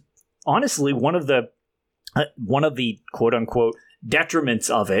 because honestly, one of the quote unquote detriments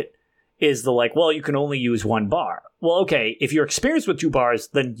of it is the like, well, you can only use one bar. Well, okay, if you're experienced with 2 bars,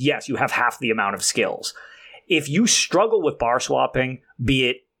 then yes, you have half the amount of skills. If you struggle with bar swapping, be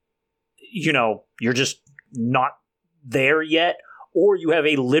it, you're just not there yet, or you have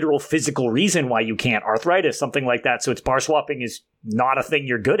a literal physical reason why you can't, arthritis, something like that, so it's bar swapping is not a thing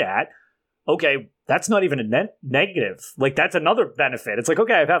you're good at, okay, that's not even a negative. Like, that's another benefit. It's like,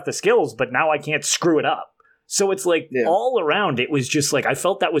 okay, I have half the skills, but now I can't screw it up. So it's like, all around, it was just like, I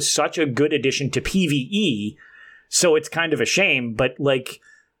felt that was such a good addition to PvE, so it's kind of a shame, but like,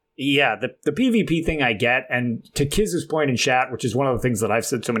 yeah, the PvP thing I get, and to Kiz's point in chat, which is one of the things that I've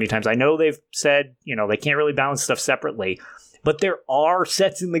said so many times, I know they've said, they can't really balance stuff separately, but there are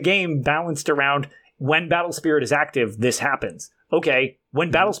sets in the game balanced around when Battle Spirit is active, this happens. Okay, when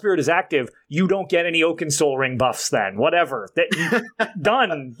Battle Spirit is active, you don't get any Oakensoul ring buffs then. Whatever.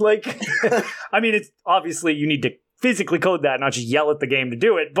 Done. Like, I mean, it's obviously you need to physically code that, not just yell at the game to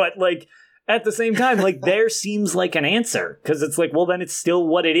do it, but like, at the same time, like, there seems like an answer, because it's like, well, then it's still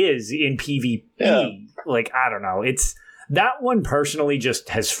what it is in PvP. Yeah. Like, I don't know. It's that one personally just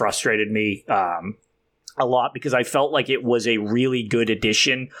has frustrated me a lot, because I felt like it was a really good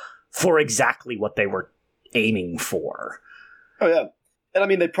addition for exactly what they were aiming for. Oh, yeah. And I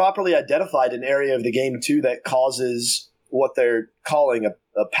mean, they properly identified an area of the game, too, that causes what they're calling a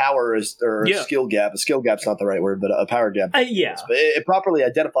power or a skill gap. A skill gap's not the right word, but a power gap. But it properly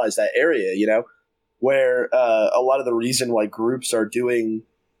identifies that area, where a lot of the reason why groups are doing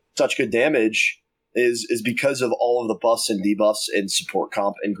such good damage is because of all of the buffs and debuffs and support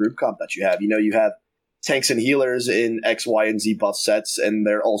comp and group comp that you have. You have tanks and healers in X, Y, and Z buff sets, and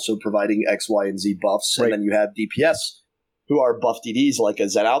they're also providing X, Y, and Z buffs. Right. And then you have DPS, who are buff DDs like a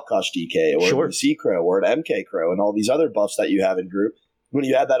Zen Alkosh DK or a C Crow or an MK Crow and all these other buffs that you have in group. When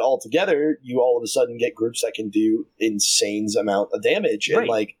you add that all together, you all of a sudden get groups that can do insane amount of damage. And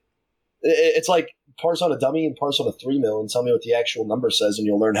like, it's like parse on a dummy and parse on a 3 mil and tell me what the actual number says, and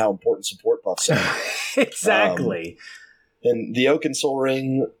you'll learn how important support buffs are. Exactly. And the Oakensoul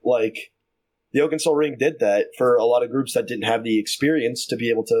ring, the Oakensoul ring did that for a lot of groups that didn't have the experience to be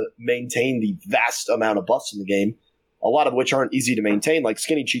able to maintain the vast amount of buffs in the game, a lot of which aren't easy to maintain. Like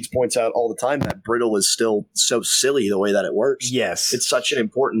Skinny Cheeks points out all the time that Brittle is still so silly the way that it works. Yes. It's such an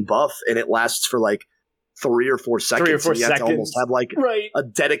important buff, and it lasts for like 3 or 4 seconds. 3 or 4 seconds. You have to almost have like a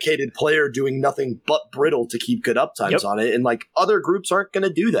dedicated player doing nothing but Brittle to keep good uptimes on it, and like other groups aren't going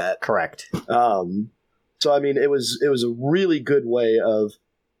to do that. Correct. So I mean, it was a really good way of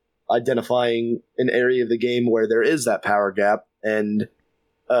identifying an area of the game where there is that power gap and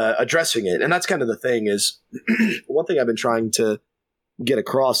addressing it. And that's kind of the thing is one thing I've been trying to get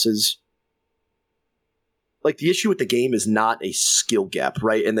across is like the issue with the game is not a skill gap,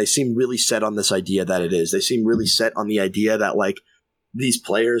 right? And they seem really set on this idea that it is. They seem really set on the idea that like these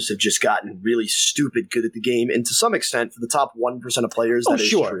players have just gotten really stupid good at the game, and to some extent, for the top 1% of players, that is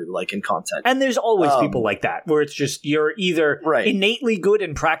true, like in content. And there's always people like that, where it's just you're either innately good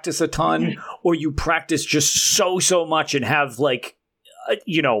and practice a ton, or you practice just so much and have like,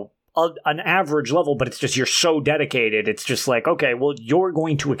 an average level, but it's just you're so dedicated. It's just like, okay, well, you're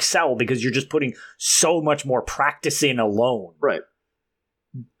going to excel because you're just putting so much more practice in alone. Right.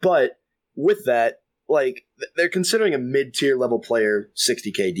 But with that, like, they're considering a mid-tier level player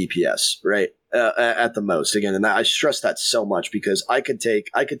 60k DPS, right? At the most. Again, and I stress that so much because I could take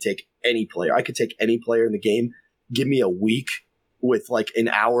any player. I could take any player in the game, give me a week with like an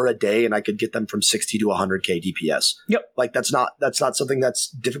hour a day, and I could get them from 60 to 100k DPS. Yep. Like that's not something that's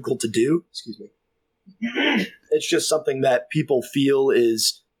difficult to do. Excuse me. It's just something that people feel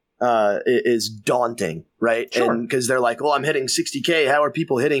is daunting, right? Sure. And because they're like, well, I'm hitting 60k. How are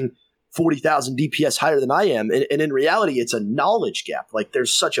people hitting 40,000 DPS higher than I am? And in reality, it's a knowledge gap. Like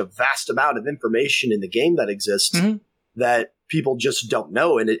there's such a vast amount of information in the game that exists that people just don't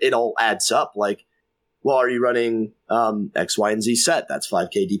know. And it all adds up. Like, well, are you running X, Y, and Z set? That's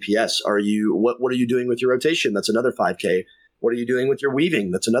 5k DPS. What are you doing with your rotation? That's another 5k. What are you doing with your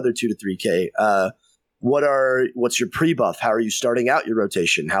weaving? That's another 2 to 3k. What's your pre-buff? How are you starting out your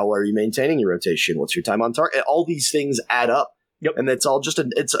rotation? How are you maintaining your rotation? What's your time on target? All these things add up. Yep. And it's all just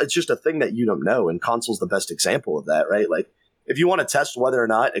it's just a thing that you don't know. And console's the best example of that, right? Like if you want to test whether or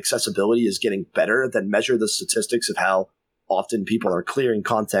not accessibility is getting better, then measure the statistics of how often people are clearing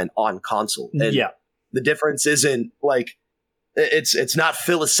content on console. And the difference isn't like it's not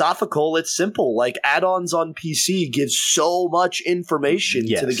philosophical. It's simple. Like add-ons on PC give so much information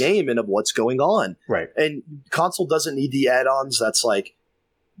to the game and of what's going on. Right. And console doesn't need the add-ons. That's like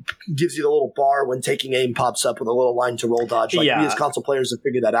gives you the little bar when taking aim pops up with a little line to roll dodge. Like we as console players have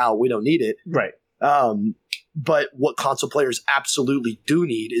figured that out. We don't need it. Right. But what console players absolutely do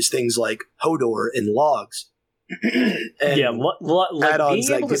need is things like Hodor and logs. And like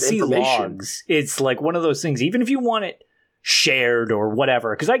being able to see logs, it's like one of those things, even if you want it shared or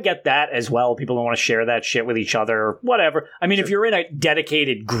whatever, because I get that as well. People don't want to share that shit with each other or whatever. I mean, if you're in a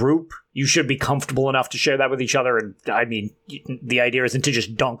dedicated group, you should be comfortable enough to share that with each other. And I mean, the idea isn't to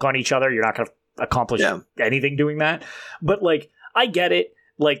just dunk on each other. You're not going to accomplish anything doing that. But like, I get it.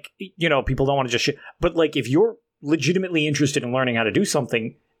 Like, people don't want to just share. But like, if you're legitimately interested in learning how to do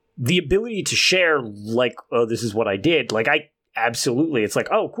something, the ability to share, like, oh, this is what I did. Like, absolutely. It's like,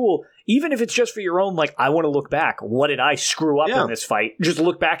 oh, cool. Even if it's just for your own, like, I want to look back. What did I screw up in this fight? Just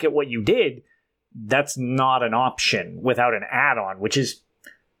look back at what you did. That's not an option without an add-on, which is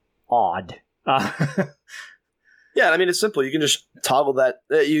odd. Yeah, I mean, it's simple. You can just toggle that.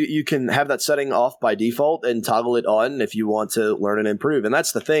 You can have that setting off by default and toggle it on if you want to learn and improve. And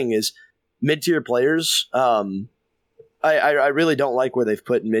that's the thing is mid-tier players, I really don't like where they've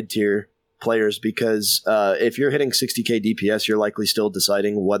put mid-tier players because if you're hitting 60k DPS, you're likely still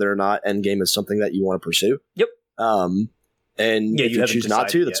deciding whether or not endgame is something that you want to pursue. Yep. And if you choose not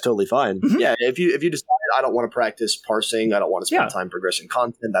to, that's totally fine. Mm-hmm. Yeah, if you decide I don't want to practice parsing, I don't want to spend time progressing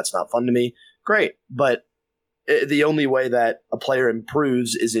content, that's not fun to me, great. But the only way that a player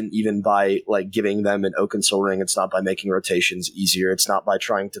improves isn't even by like giving them an Oakensoul ring. It's not by making rotations easier. It's not by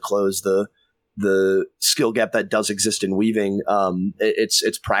trying to close the skill gap that does exist in weaving.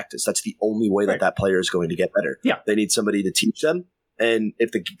 It's practice. That's the only way that player is going to get better. Yeah. They need somebody to teach them. And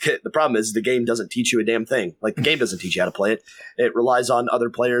if the problem is the game doesn't teach you a damn thing. Like the game doesn't teach you how to play it. It relies on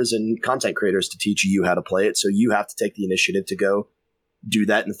other players and content creators to teach you how to play it. So you have to take the initiative to go do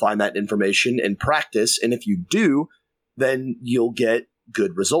that and find that information and practice. And if you do, then you'll get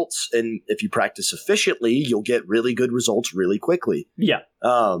good results. And if you practice efficiently, you'll get really good results really quickly. Yeah.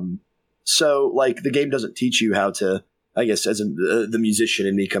 So like the game doesn't teach you how to, I guess as the musician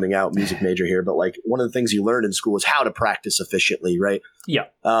in me coming out, music major here, but like one of the things you learn in school is how to practice efficiently, right? Yeah.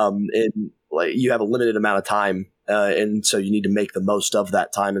 And like you have a limited amount of time, and so you need to make the most of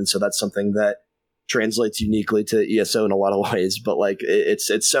that time. And so that's something that translates uniquely to ESO in a lot of ways, but like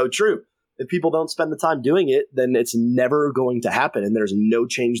it's so true. If people don't spend the time doing it, then it's never going to happen. And there's no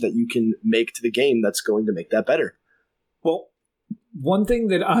change that you can make to the game that's going to make that better. Well, one thing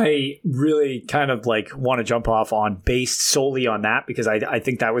that I really kind of like want to jump off on based solely on that, because I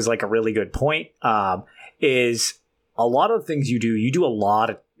think that was like a really good point, is a lot of things you do a lot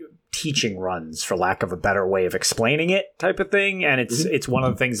of teaching runs, for lack of a better way of explaining it, type of thing. And it's one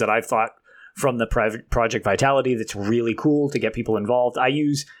of the things that I've thought from the Project Vitality that's really cool to get people involved. I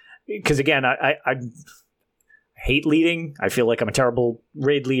use, because again, I hate leading. I feel like I'm a terrible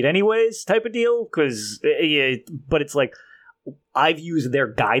raid lead anyways, type of deal. But it's like, I've used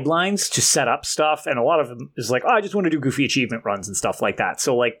their guidelines to set up stuff, and a lot of them is like, oh, I just want to do goofy achievement runs and stuff like that.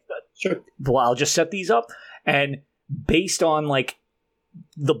 So like, Sure. well, I'll just set these up, and based on like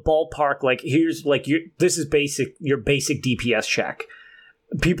the ballpark, like here's like this is your basic DPS check.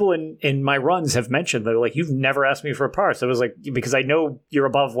 People in my runs have mentioned, they're like, you've never asked me for a parse. I was like, because I know you're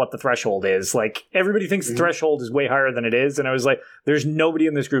above what the threshold is. Like, everybody thinks the threshold is way higher than it is. And I was like, there's nobody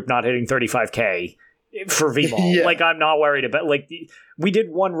in this group not hitting 35K for VMAL. Yeah. Like, I'm not worried about, like, we did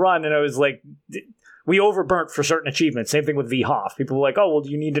one run and I was like, we overburnt for certain achievements. Same thing with VHOF. People were like, oh, well,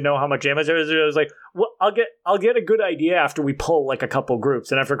 do you need to know how much damage there is? I was like, well, I'll get a good idea after we pull like a couple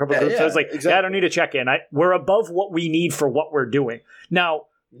groups. And after a couple groups, I was like, exactly. yeah, I don't need to check in. We're above what we need for what we're doing. Now,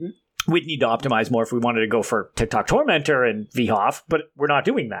 we'd need to optimize more if we wanted to go for TikTok Tormentor and VHOF, but we're not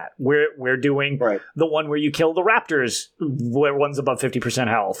doing that. We're doing the one where you kill the raptors where one's above 50%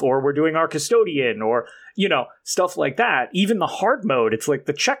 health, or we're doing our custodian, or, you know, stuff like that. Even the hard mode, it's like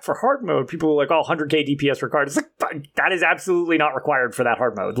the check for hard mode, people are like, oh, 100k DPS required. It's like, that is absolutely not required for that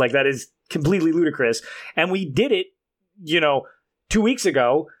hard mode. Like, that is completely ludicrous. And we did it, you know, 2 weeks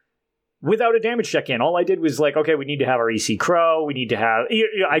ago, without a damage check-in. All I did was like, okay, we need to have our EC Crow. We need to have...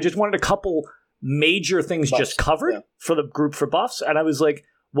 I just wanted a couple major things buffs, just covered for the group for buffs. And I was like,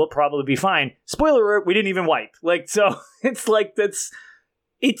 we'll probably be fine. Spoiler alert, we didn't even wipe. Like, so it's like,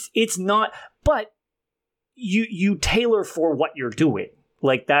 it's not... But you tailor for what you're doing.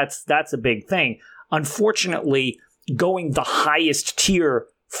 Like, that's a big thing. Unfortunately, going the highest tier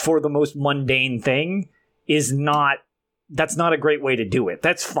for the most mundane thing is not... That's not a great way to do it.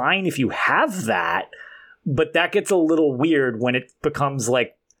 That's fine if you have that, but that gets a little weird when it becomes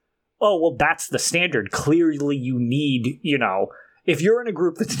like, oh, well, that's the standard. Clearly you need, you know, if you're in a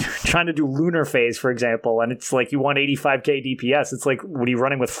group that's trying to do Lunar Phase, for example, and it's like you want 85k DPS, it's like, what are you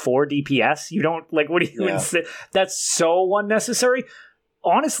running with 4 DPS? You don't, like, what are you That's so unnecessary.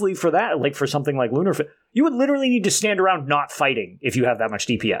 Honestly, for that, like for something like Lunar Phase, you would literally need to stand around not fighting if you have that much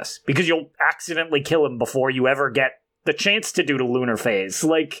DPS, because you'll accidentally kill him before you ever get the chance to do the Lunar Phase.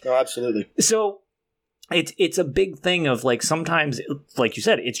 Like, no, absolutely. So it's a big thing of like, sometimes, like you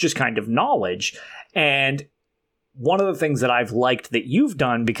said, it's just kind of knowledge. And one of the things that I've liked that you've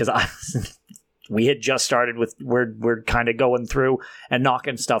done, because we had just started with, we're kind of going through and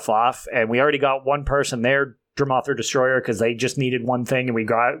knocking stuff off, and we already got one person there, Dramothra Destroyer, because they just needed one thing, and we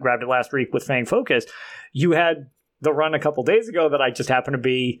grabbed it last week with Fang Focus. You had the run a couple days ago that I just happened to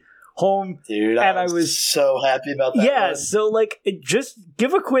be home, dude, and I was so happy about that. Yeah, run. so like, just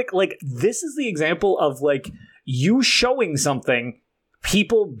give a quick, like, this is the example of like you showing something,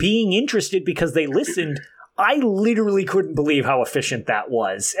 people being interested because they listened. I literally couldn't believe how efficient that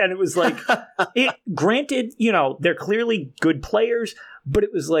was, and it was like, it. Granted, you know, they're clearly good players, but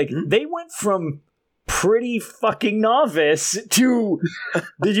it was like they went from pretty fucking novice to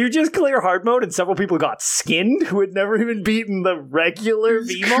did you just clear hard mode and several people got skinned who had never even beaten the regular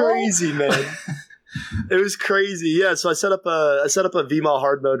VMAL? Crazy, man. It was crazy. Yeah, so I set up a VMAL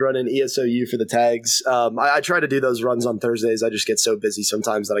hard mode run in ESOU for the tags. I try to do those runs on Thursdays. I just get so busy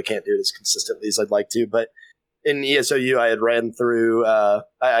sometimes that I can't do it as consistently as I'd like to. But in ESOU, I had ran through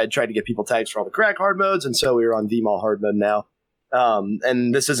I tried to get people tags for all the crack hard modes, and so we were on VMAL hard mode now.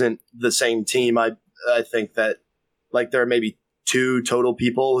 And this isn't the same team. I think that like there are maybe 2 total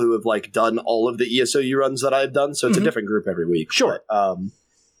people who have like done all of the ESOU runs that I've done. So it's a different group every week. Sure. But,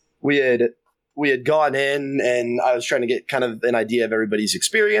 we had gone in, and I was trying to get kind of an idea of everybody's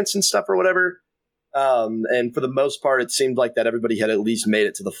experience and stuff or whatever. And for the most part, it seemed like that everybody had at least made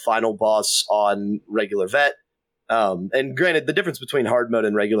it to the final boss on regular vet. And granted, the difference between hard mode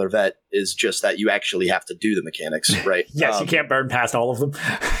and regular vet is just that you actually have to do the mechanics, right? Yes, you can't burn past all of them.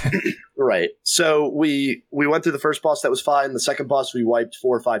 Right. So we went through the first boss. That was fine. The second boss we wiped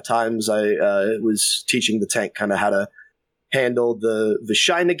 4 or 5 times. I was teaching the tank kind of how to handle the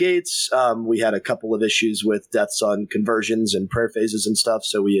shy negates. We had a couple of issues with deaths on conversions and prayer phases and stuff.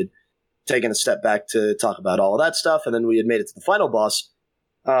 So we had taken a step back to talk about all of that stuff. And then we had made it to the final boss.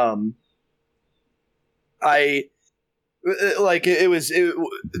 Come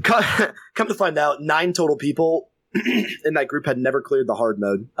to find out, 9 total people in that group had never cleared the hard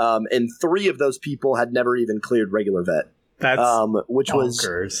mode, and 3 of those people had never even cleared regular vet. That's which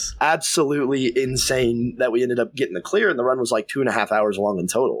bonkers. Was absolutely insane that we ended up getting the clear, and the run was like 2.5 hours long in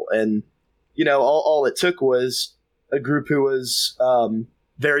total. And you know, all it took was a group who was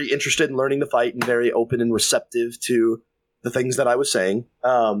very interested in learning the fight and very open and receptive to the things that I was saying.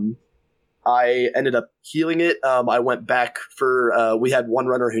 I ended up healing it. I went back for, we had one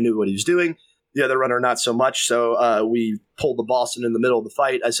runner who knew what he was doing, the other runner not so much. So we pulled the boss in the middle of the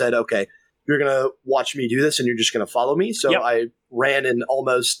fight. I said, okay, you're gonna watch me do this, and you're just gonna follow me. So I ran and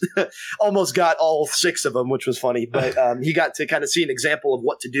almost got all 6 of them, which was funny. But he got to kind of see an example of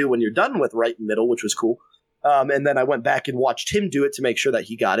what to do when you're done with right and middle, which was cool. And then I went back and watched him do it to make sure that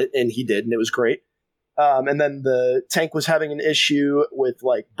he got it, and he did, and it was great. And then the tank was having an issue with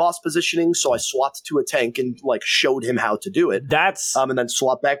like boss positioning, so I swapped to a tank and like showed him how to do it. And then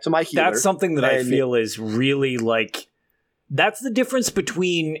swapped back to my healer. That's something that I feel is really like, that's the difference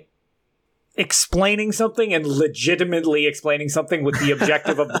between explaining something and legitimately explaining something with the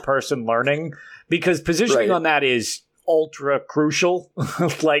objective of the person learning, because positioning on that is ultra crucial.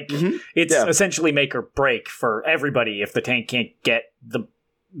 Like it's essentially make or break for everybody if the tank can't get the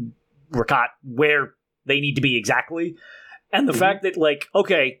Rakat where they need to be exactly. And the fact that like,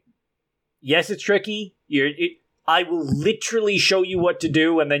 okay, yes, it's tricky. I will literally show you what to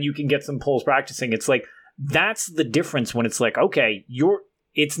do, and then you can get some pulls practicing. It's like, that's the difference when it's like, okay,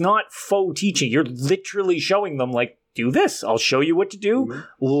 it's not faux teaching. You're literally showing them like, do this. I'll show you what to do.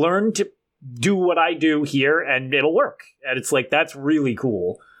 Learn to do what I do here, and it'll work. And it's like, that's really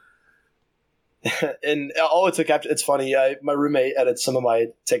cool. And all it took after, it's funny, my roommate edits some of my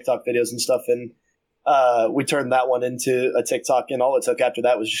TikTok videos and stuff, and we turned that one into a TikTok, and all it took after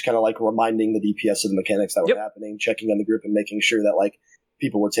that was just kind of like reminding the DPS of the mechanics that were happening, checking on the group and making sure that like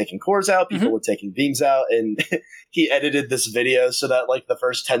people were taking cores out, people were taking beams out, and he edited this video so that like the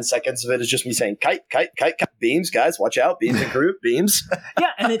first 10 seconds of it is just me saying kite, beams, guys, watch out, beams and group, beams. Yeah,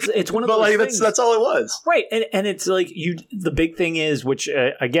 and it's one of those like, things. That's all it was. Right, and it's like, the big thing is, which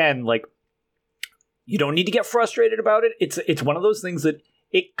again, like, you don't need to get frustrated about it. It's one of those things that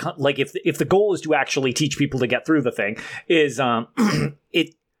like if the goal is to actually teach people to get through the thing, is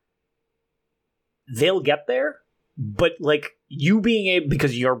they'll get there, but like you being able,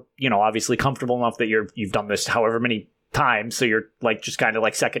 because you're obviously comfortable enough that you've done this however many times, so you're like just kind of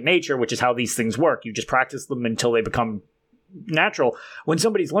like second nature, which is how these things work. You just practice them until they become natural. When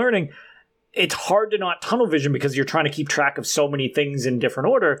somebody's learning, it's hard to not tunnel vision because you're trying to keep track of so many things in different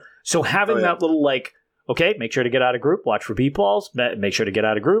order. So having that little like, okay, make sure to get out of group, watch for B-balls, make sure to get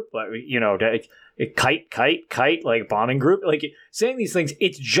out of group, kite, like bombing group, like saying these things,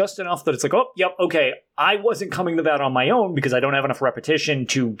 it's just enough that it's like, oh, yep, okay, I wasn't coming to that on my own because I don't have enough repetition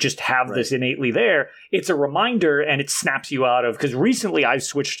to just have this innately there. It's a reminder, and it snaps you out of, because recently I've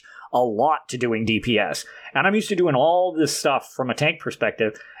switched a lot to doing DPS, and I'm used to doing all this stuff from a tank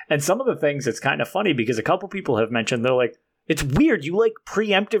perspective, and some of the things, it's kind of funny because a couple people have mentioned, they're like, it's weird, you like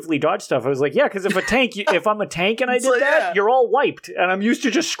preemptively dodge stuff. I was like, yeah, because if I'm a tank and I did that, you're all wiped, and I'm used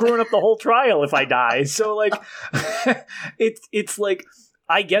to just screwing up the whole trial if I die. So like, it's like,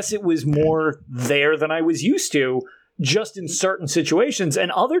 I guess it was more there than I was used to, just in certain situations.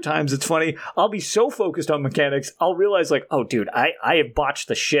 And other times, it's funny, I'll be so focused on mechanics, I'll realize like, oh dude, I have botched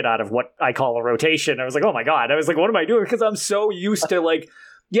the shit out of what I call a rotation. I was like, oh my god, I was like, what am I doing? Because I'm so used to like,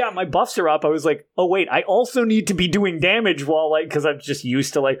 yeah, my buffs are up. I was like, oh wait, I also need to be doing damage while like, because I'm just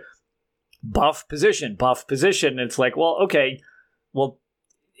used to like buff position. And it's like, well, okay, well,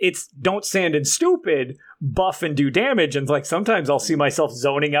 it's don't stand in stupid, buff and do damage. And like, sometimes I'll see myself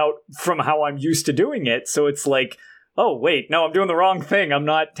zoning out from how I'm used to doing it. So it's like, oh wait, no, I'm doing the wrong thing. I'm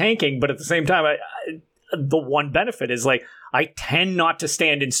not tanking. But at the same time, the one benefit is like, I tend not to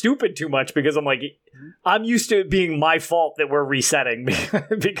stand in stupid too much because I'm like, I'm used to it being my fault that we're resetting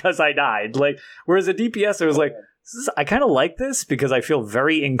because I died. Like, whereas a DPS, I was like, I kind of like this because I feel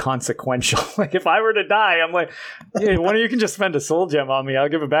very inconsequential. Like, if I were to die, I'm like, yeah, one of you can just spend a soul gem on me. I'll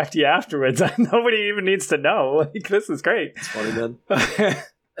give it back to you afterwards. Nobody even needs to know. Like, this is great. It's funny, man.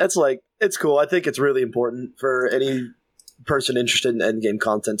 It's cool. I think it's really important for any person interested in endgame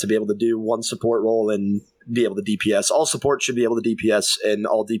content to be able to do one support role and be able to DPS. All support should be able to DPS, and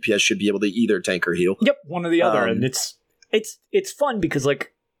all DPS should be able to either tank or heal. Yep, one or the other. And it's fun because,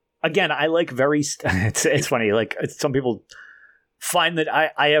 like, again, I like very... it's funny, like, some people find that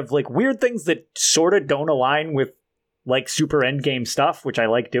I have, like, weird things that sort of don't align with, like, super endgame stuff, which I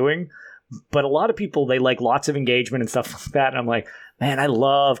like doing. But a lot of people, they like lots of engagement and stuff like that. And I'm like, man, I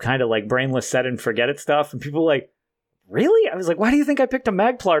love kind of, like, brainless set and forget it stuff. And people are like, really? I was like, why do you think I picked a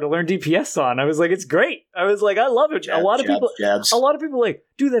Magplar to learn DPS on? I was like, it's great. I was like, I love it. A lot of people like,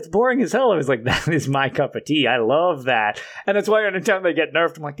 dude, that's boring as hell. I was like, that is my cup of tea. I love that. And that's why anytime they get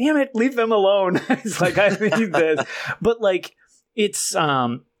nerfed, I'm like, damn it, leave them alone. It's like, I need this. But like, it's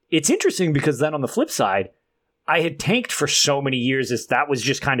interesting because then on the flip side, I had tanked for so many years as that was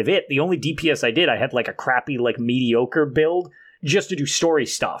just kind of it. The only DPS I did, I had like a crappy, like mediocre build just to do story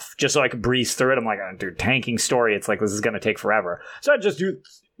stuff, just so I could breeze through it. I'm like, oh, dude, tanking story, it's like, this is going to take forever. So I just do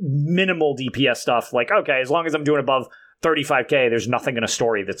minimal DPS stuff. Like, okay, as long as I'm doing above 35k, there's nothing in a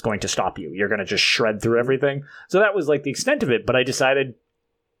story that's going to stop you. You're going to just shred through everything. So that was like the extent of it, but I decided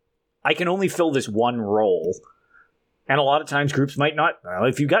I can only fill this one role. And a lot of times groups might not, well,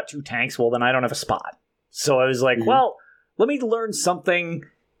 if you got 2 tanks, well, then I don't have a spot. So I was like, well, let me learn something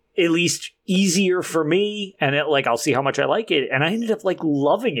at least easier for me, and I'll see how much I like it. And I ended up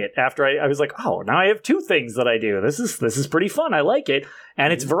loving it after I was like, oh, now I have 2 things that I do. This is pretty fun. I like it.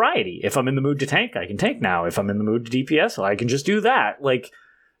 And it's variety. If I'm in the mood to tank, I can tank now. If I'm in the mood to DPS, I can just do that.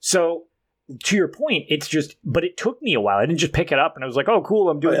 So to your point, but it took me a while. I didn't just pick it up and I was like, oh, cool,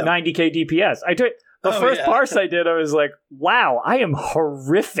 I'm doing 90k DPS. I took the first parse I did, I was like, wow, I am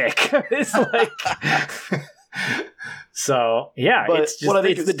horrific. It's so yeah, but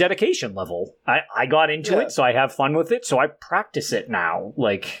it's the dedication level. I got into it, so I have fun with it, so I practice it now.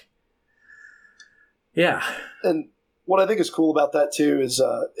 Yeah. And what I think is cool about that too is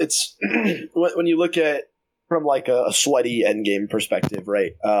it's when you look at from a sweaty endgame perspective,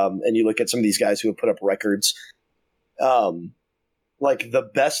 right? And you look at some of these guys who have put up records, the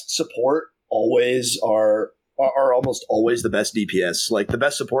best support always are almost always the best DPS. The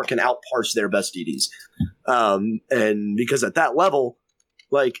best support can outparse their best DDs. And because at that level,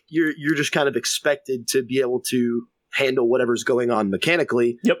 you're just kind of expected to be able to handle whatever's going on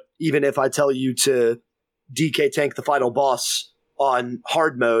mechanically. Yep. Even if I tell you to DK tank the final boss on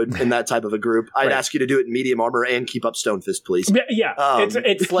hard mode in that type of a group, I'd ask you to do it in medium armor and keep up Stonefist, please. Yeah. It's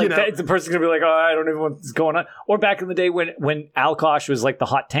the person's gonna be like, oh, I don't even know what's going on. Or back in the day when Alkosh was the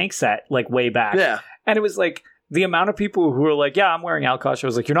hot tank set, way back. Yeah. And it was the amount of people who were like, yeah, I'm wearing Alkosh. I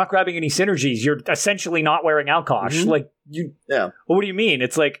was like, you're not grabbing any synergies. You're essentially not wearing Alkosh. Well, what do you mean?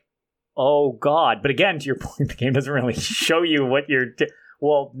 It's oh God. But again, to your point, the game doesn't really show you what you're...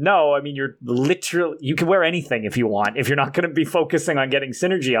 Well, no, I mean, you're literally... You can wear anything if you want. If you're not going to be focusing on getting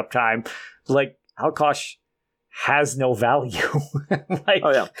synergy uptime, Alkosh has no value.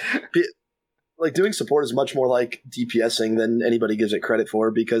 Oh, yeah. Doing support is much more like DPSing than anybody gives it credit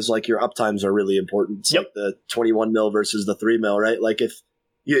for, because your uptimes are really important. It's the 21 mil versus the 3 mil, right? If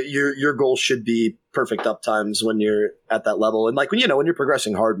your goal should be perfect uptimes when you're at that level, and when you're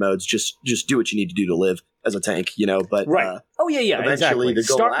progressing hard modes, just do what you need to do to live as a tank, But right. Eventually, the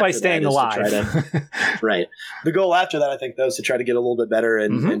goal start by staying alive. Right. The goal after that, I think, though, is to try to get a little bit better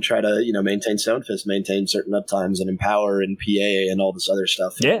and try to maintain Stonefist, maintain certain uptimes, and Empower and PA and all this other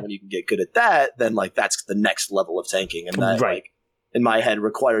stuff. Yeah. And when you can get good at that, then that's the next level of tanking, and that in my head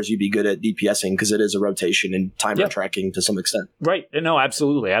requires you be good at DPSing, because it is a rotation and timer tracking to some extent. Right. No,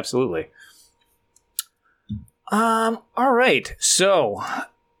 absolutely. All right. So,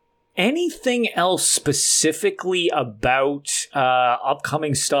 anything else specifically about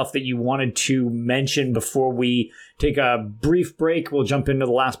upcoming stuff that you wanted to mention before we take a brief break? We'll jump into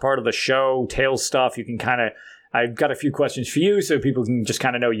the last part of the show, Tales stuff. You can I've got a few questions for you so people can just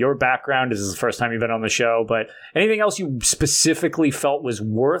know your background. This is the first time you've been on the show, but anything else you specifically felt was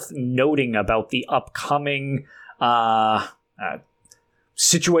worth noting about the upcoming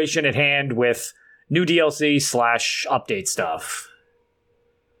situation at hand with new DLC / update stuff?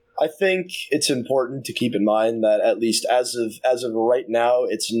 I think it's important to keep in mind that at least as of right now,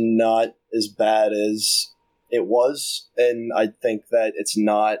 it's not as bad as it was, and I think that it's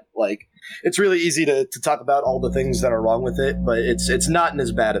not it's really easy to talk about all the things that are wrong with it, but it's not in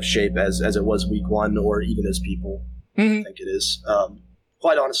as bad of shape as it was week 1, or even as people think it is.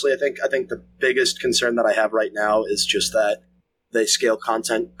 Quite honestly, I think the biggest concern that I have right now is just that they scale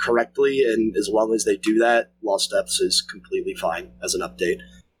content correctly, and as long as they do that, Lost Depths is completely fine as an update.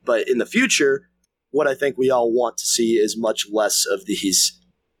 But in the future, what I think we all want to see is much less of these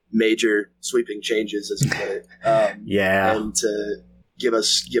major sweeping changes, as you put it. And to give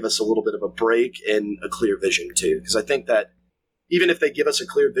us a little bit of a break and a clear vision too, because I think that even if they give us a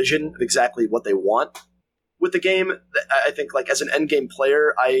clear vision of exactly what they want with the game, I think as an endgame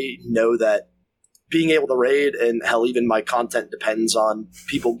player, I know that being able to raid, and hell, even my content depends on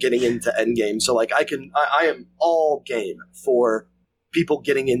people getting into endgame. So I am all game for people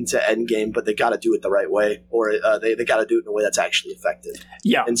getting into endgame, but they got to do it the right way, or they got to do it in a way that's actually effective.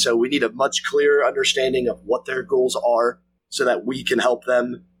 Yeah. And so we need a much clearer understanding of what their goals are, so that we can help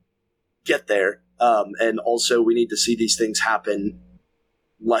them get there. And also, we need to see these things happen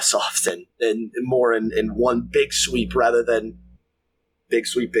less often and more in one big sweep, rather than big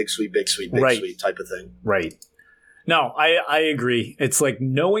sweep, big sweep, big sweep, big sweep type of thing. Right. No, I agree. It's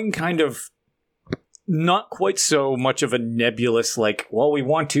knowing kind of not quite so much of a nebulous, we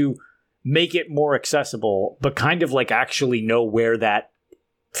want to make it more accessible, but kind of actually know where that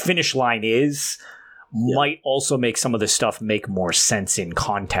finish line is. Might also make some of this stuff make more sense in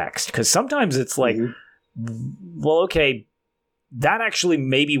context. Because sometimes it's well, okay, that actually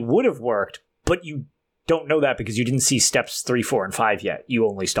maybe would have worked, but you don't know that because you didn't see steps 3, 4, and 5 yet. You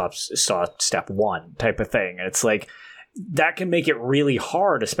only saw step 1 type of thing. And it's like, that can make it really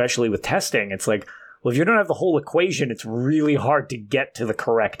hard, especially with testing. It's like, well, if you don't have the whole equation, it's really hard to get to the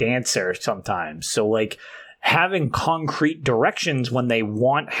correct answer sometimes. So like having concrete directions when they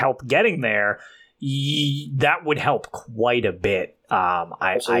want help getting there, that would help quite a bit.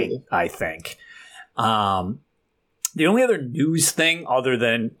 I think. The only other news thing other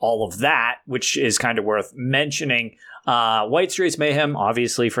than all of that, which is kind of worth mentioning, White Straights Mayhem,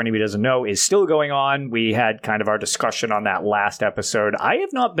 obviously, for anybody who doesn't know, is still going on. We had kind of our discussion on that last episode. I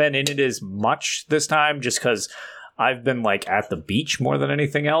have not been in it as much this time just because I've been like at the beach more than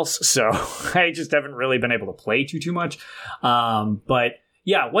anything else. So I just haven't really been able to play too much. But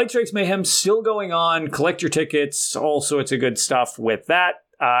yeah, White Strikes Mayhem still going on. Collect your tickets. All sorts of good stuff with that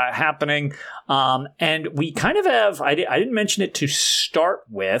happening. And we kind of have, I didn't mention it to start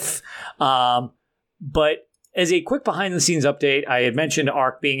with, but as a quick behind the scenes update, I had mentioned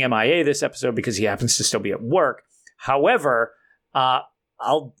Ark being MIA this episode because he happens to still be at work. However,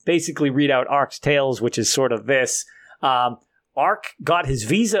 I'll basically read out Ark's tales, which is sort of this. Ark got his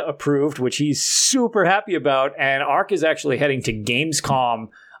visa approved, which he's super happy about, and Ark is actually heading to Gamescom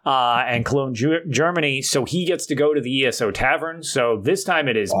and Cologne, Germany, so he gets to go to the ESO Tavern. So this time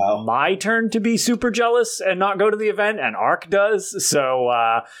it is my turn to be super jealous and not go to the event, and Ark does. So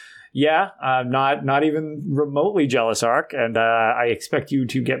yeah, I'm not even remotely jealous, Ark, and I expect you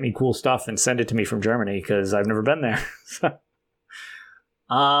to get me cool stuff and send it to me from Germany because I've never been there.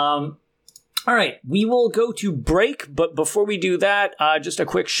 All right, we will go to break, but before we do that, just a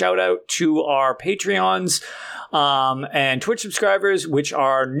quick shout out to our Patreons and Twitch subscribers, which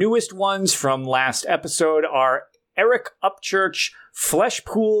are newest ones from last episode are Eric Upchurch,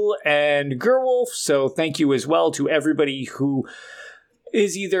 Fleshpool, and Gerwolf. So thank you as well to everybody who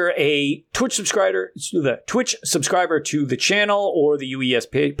is either a Twitch subscriber to the channel or the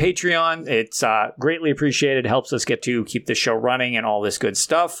UES Patreon. It's greatly appreciated. Helps us keep the show running and all this good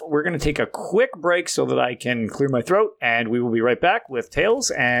stuff. We're going to take a quick break so that I can clear my throat, and we will be right back with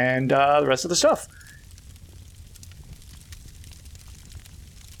Tales and the rest of the stuff.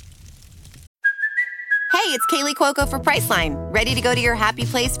 Hey, it's Kaylee Cuoco for Priceline. Ready to go to your happy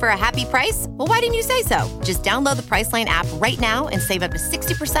place for a happy price? Well, why didn't you say so? Just download the Priceline app right now and save up to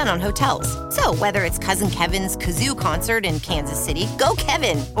 60% on hotels. So whether it's Cousin Kevin's Kazoo Concert in Kansas City, go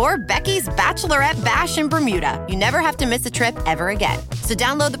Kevin, or Becky's Bachelorette Bash in Bermuda, you never have to miss a trip ever again. So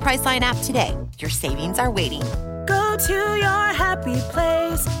download the Priceline app today. Your savings are waiting. Go to your happy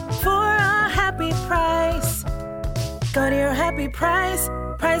place for a happy price. Go to your happy price,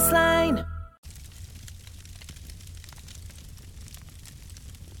 Priceline.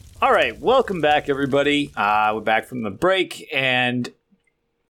 All right, welcome back, everybody. We're back from the break, and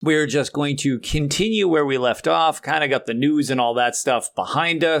we're just going to continue where we left off. Kind of got the news and all that stuff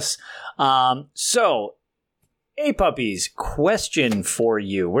behind us. So, hey, puppies, question for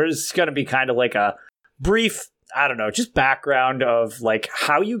you. We're just going to be kind of like a brief, I don't know, just background of like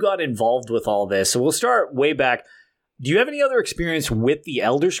how you got involved with all this. So we'll start way back. Do you have any other experience with the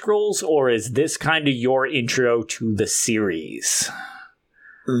Elder Scrolls, or is this kind of your intro to the series?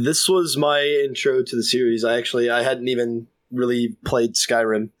 This was my intro to the series. I hadn't even really played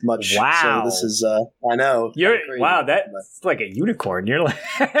Skyrim much. Wow. So this is, I know. Wow, that's like a unicorn. You're like,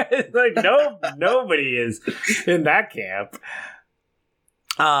 nobody is in that camp.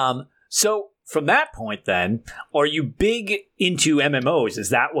 So from that point then, are you big into MMOs?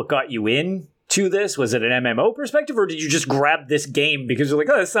 Is that what got you into this? Was it an MMO perspective, or did you just grab this game because you're like,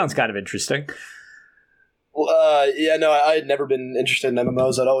 oh, this sounds kind of interesting? Yeah, no, I had never been interested in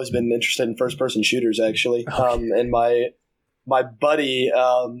MMOs. I'd always been interested in first-person shooters, actually. And my buddy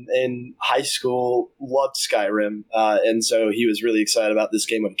in high school loved Skyrim, and so he was really excited about this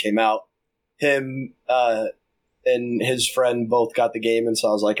game when it came out. Him and his friend both got the game, and so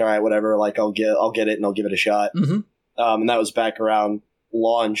I was like, all right, whatever. Like, I'll get it and I'll give it a shot. Mm-hmm. And that was back around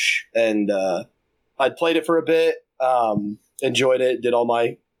launch, and I'd played it for a bit, enjoyed it, did all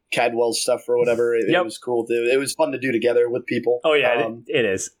my Cadwell stuff or whatever. It was cool. It was fun to do together with people. Oh yeah, it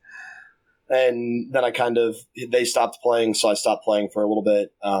is. And then they stopped playing, so I stopped playing for a little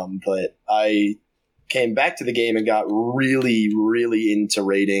bit. But I came back to the game and got really, really into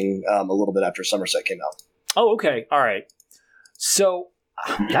raiding a little bit after Somerset came out. Oh, okay. All right. So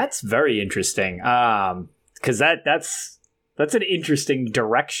that's very interesting. Because that's an interesting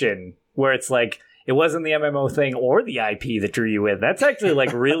direction where it's like, it wasn't the MMO thing or the IP that drew you in. That's actually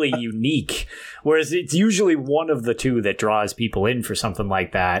like really unique. Whereas it's usually one of the two that draws people in for something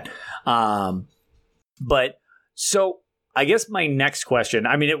like that. But so I guess my next question,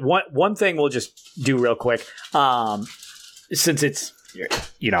 I mean, one thing we'll just do real quick, since it's,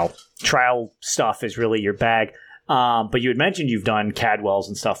 trial stuff is really your bag. But you had mentioned you've done Cadwells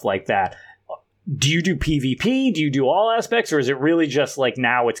and stuff like that. Do you do PvP? Do you do all aspects? Or is it really just like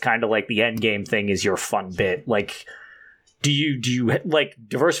now it's kind of like the end game thing is your fun bit? Like, do you like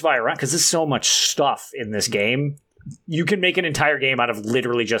diversify around? Because there's so much stuff in this game. You can make an entire game out of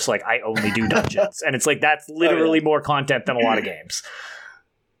literally just like, I only do dungeons. And it's like, that's literally more content than a lot of games.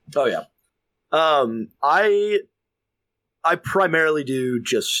 Oh, yeah. I primarily do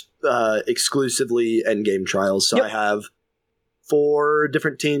just exclusively endgame trials. So I have 4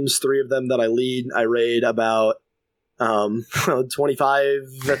 different teams, 3 of them that I lead. I raid about 25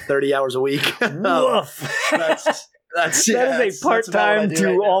 to 30 hours a week. Woof. That is a part-time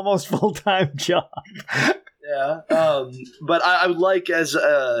to almost full-time job. Yeah. But I would like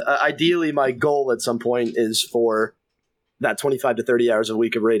ideally my goal at some point is for that 25 to 30 hours a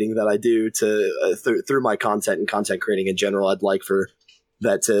week of raiding that I do to through my content and content creating in general. I'd like for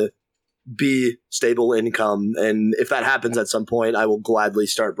that to be stable income. And if that happens at some point, I will gladly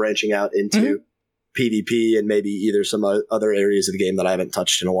start branching out into PvP and maybe either some other areas of the game that I haven't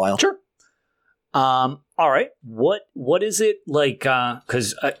touched in a while. Sure. All right. What is it like?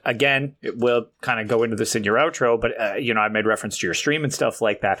 Because again, we'll kind of go into this in your outro, but I made reference to your stream and stuff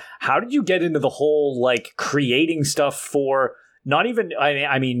like that. How did you get into the whole like creating stuff for not even?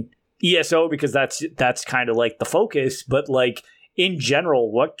 I mean ESO, because that's kind of like the focus, but like in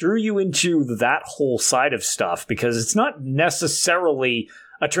general, what drew you into that whole side of stuff? Because it's not necessarily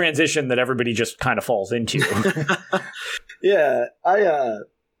a transition that everybody just kind of falls into. Yeah,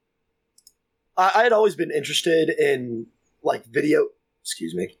 I had always been interested in like video.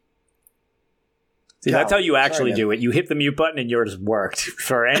 Excuse me. See, that's how you actually do it. You hit the mute button and yours worked.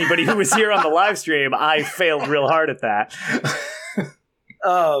 For anybody who was here on the live stream, I failed real hard at that.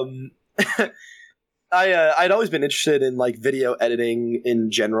 I'd always been interested in like video editing in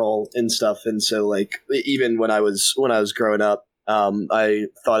general and stuff, and so like even when I was growing up, I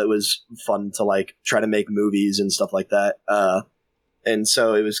thought it was fun to like try to make movies and stuff like that. And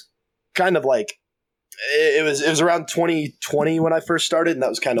so it was kind of like it was around 2020 when I first started, and that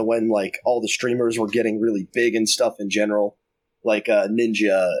was kind of when like all the streamers were getting really big and stuff in general, like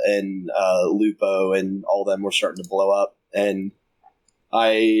Ninja and Lupo and all them were starting to blow up. And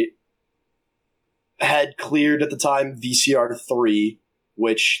I had cleared at the time VCR 3,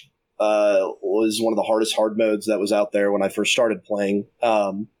 which was one of the hardest hard modes that was out there when I first started playing.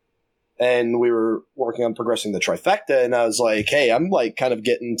 And we were working on progressing the Trifecta, and I was like, hey, I'm like kind of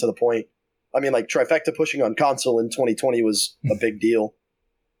getting to the point. I mean, like Trifecta pushing on console in 2020 was a big deal.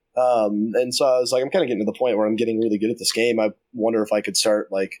 And so I was like, I'm kind of getting to the point where I'm getting really good at this game. I wonder if I could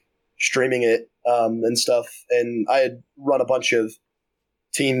start like streaming it and stuff. And I had run a bunch of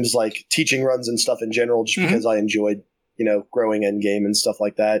teams, like teaching runs and stuff in general, just because I enjoyed, growing endgame and stuff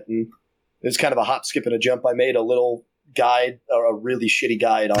like that. And it was kind of a hop, skip, and a jump. I made a little guide, or a really shitty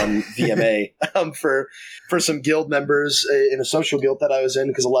guide on VMA for some guild members in a social guild that I was in,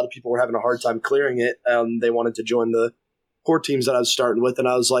 because a lot of people were having a hard time clearing it. They wanted to join the core teams that I was starting with, and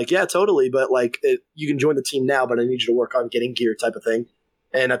I was like, yeah, totally, but like you can join the team now, but I need you to work on getting gear type of thing.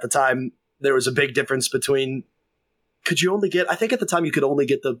 And at the time, there was a big difference between I think at the time you could only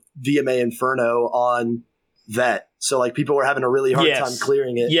get the VMA Inferno on Vet. So like people were having a really hard time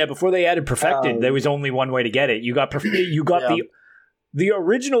clearing it. Yeah, before they added Perfected, there was only one way to get it. You got the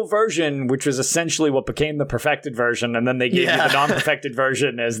original version, which was essentially what became the perfected version, and then they gave you the non-perfected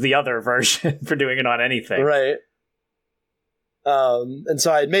version as the other version for doing it on anything. Right. And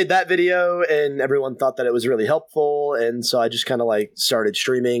so I had made that video, and everyone thought that it was really helpful, and so I just kind of like started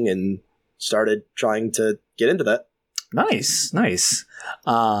streaming and started trying to get into that. Nice.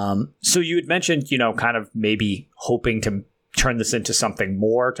 So you had mentioned, kind of maybe hoping to turn this into something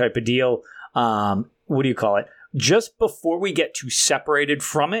more type of deal. What do you call it? Just before we get too separated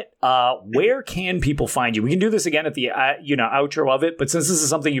from it, where can people find you? We can do this again at the outro of it, but since this is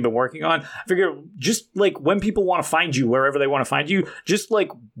something you've been working on, I figure just like when people want to find you, wherever they want to find you, just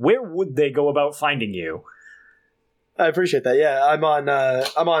like where would they go about finding you? I appreciate that. Yeah, I'm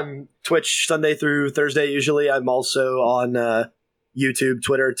on Twitch Sunday through Thursday usually. I'm also on YouTube,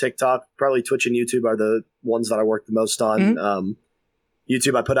 Twitter, TikTok. Probably Twitch and YouTube are the ones that I work the most on.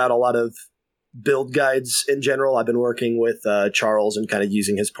 YouTube, I put out a lot of build guides in general. I've been working with Charles and kind of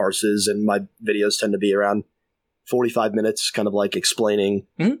using his parses, and my videos tend to be around 45 minutes, kind of like explaining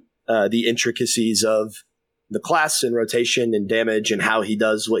the intricacies of the class and rotation and damage and how he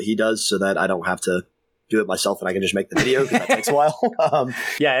does what he does, so that I don't have to do it myself and I can just make the video because that takes a while.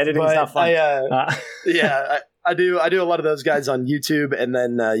 Yeah, editing's not fun. I do a lot of those guys on YouTube, and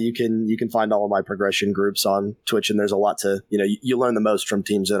then you can find all of my progression groups on Twitch, and there's a lot to, you learn the most from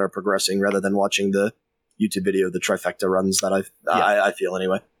teams that are progressing rather than watching the YouTube video, the trifecta runs that I feel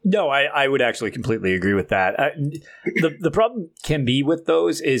anyway. No, I would actually completely agree with that. The problem can be with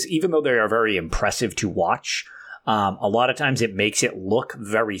those is even though they are very impressive to watch, a lot of times it makes it look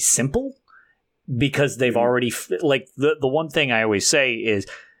very simple because they've already like the one thing I always say is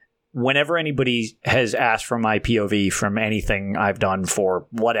whenever anybody has asked for my POV from anything I've done for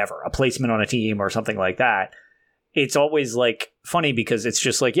whatever, a placement on a team or something like that, it's always like funny because it's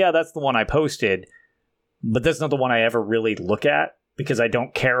just like, yeah, that's the one I posted, but that's not the one I ever really look at because I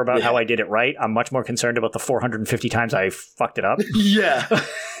don't care about how I did it right. I'm much more concerned about the 450 times I fucked it up. Yeah.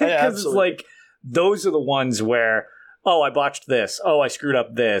 Because it's like, those are the ones where, oh, I botched this. Oh, I screwed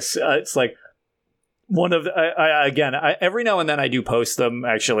up this. It's like, one of every now and then I do post them.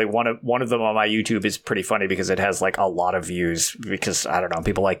 Actually, one of them on my YouTube is pretty funny because it has like a lot of views because I don't know,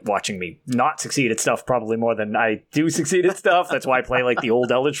 people like watching me not succeed at stuff probably more than I do succeed at stuff. That's why I play like the old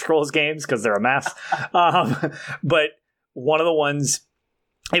Elder Scrolls games because they're a mess. But one of the ones,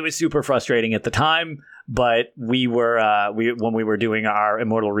 it was super frustrating at the time. But we were when we were doing our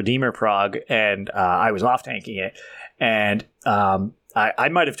Immortal Redeemer prog, and I was off tanking it, and I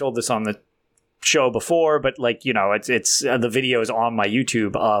might have told this on the show before, but like, it's the videos on my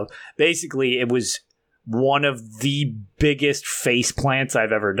YouTube of basically it was one of the biggest face plants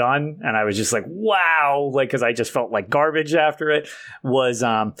I've ever done, and I was just like, wow, like because I just felt like garbage after it. Was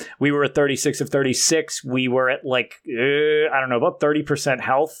we were at 36 of 36, we were at like I don't know, about 30%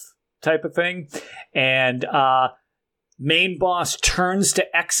 health type of thing, and main boss turns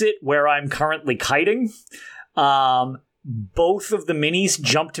to exit where I'm currently kiting. Both of the minis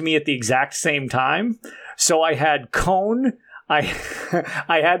jumped to me at the exact same time. So I had cone, I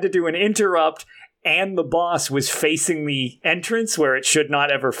had to do an interrupt, and the boss was facing the entrance where it should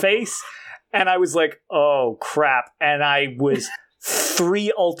not ever face. And I was like, oh crap. And I was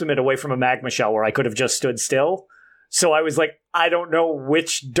 3 ultimate away from a magma shell where I could have just stood still. So I was like, I don't know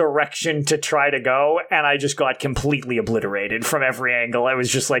which direction to try to go. And I just got completely obliterated from every angle. I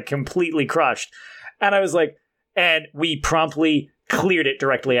was just like completely crushed. And I was like, and we promptly cleared it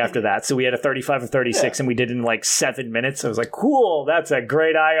directly after that. So we had a 35 of 36 and we did it in like 7 minutes. I was like, cool, that's a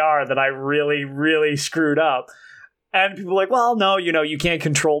great IR that I really, really screwed up. And people were like, well, no, you can't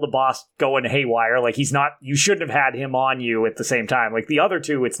control the boss going haywire. Like you shouldn't have had him on you at the same time. Like the other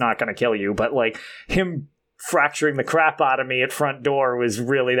two, it's not going to kill you. But like him fracturing the crap out of me at front door was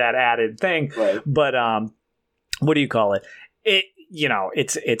really that added thing. Right. But what do you call it?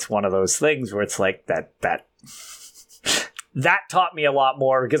 It's one of those things where it's like that taught me a lot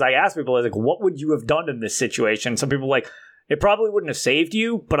more because I asked people, like, what would you have done in this situation? Some people were like, it probably wouldn't have saved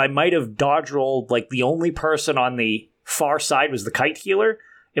you, but I might have dodge rolled. Like the only person on the far side was the kite healer.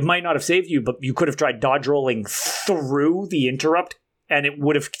 It might not have saved you, but you could have tried dodge rolling through the interrupt and it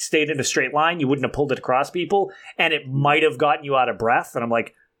would have stayed in a straight line. You wouldn't have pulled it across people and it might have gotten you out of breath. And I'm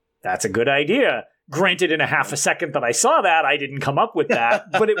like, that's a good idea. Granted, in a half a second that I saw that, I didn't come up with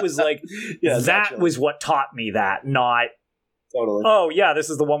that, but it was like, that was what taught me that, not, totally. Oh yeah, this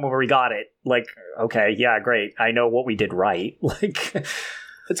is the one where we got it. Like, okay, yeah, great. I know what we did right. Like,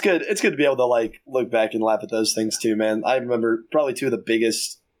 it's good. It's good to be able to like look back and laugh at those things too, man. I remember probably 2 of the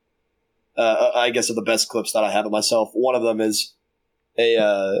biggest, I guess, of the best clips that I have of myself. One of them is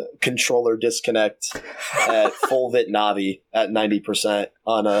a controller disconnect at full vit Navi at 90%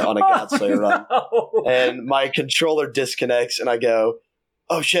 on a Godslayer run, and my controller disconnects, and I go,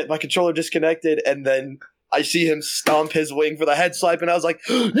 "Oh shit, my controller disconnected!" And then I see him stomp his wing for the head swipe, and I was like,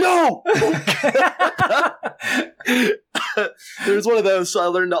 "No!" There's one of those, so I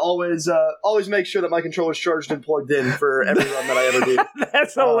learned to always make sure that my controller's charged and plugged in for every run that I ever do.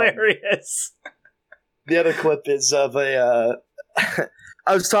 That's hilarious. The other clip is of a.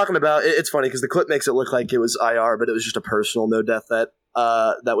 I was talking about it's funny because the clip makes it look like it was IR, but it was just a personal no death that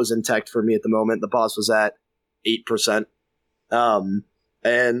was intact for me at the moment. The boss was at 8%.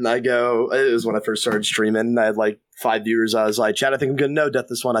 And I go, it was when I first started streaming. I had like 5 viewers. I was like, Chad, I think I'm going to no death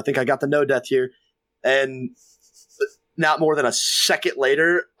this one. I think I got the no death here. And not more than a second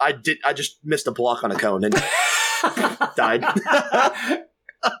later, I just missed a block on a cone and died.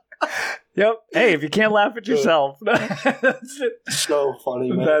 Yep. Hey, if you can't laugh at yourself. So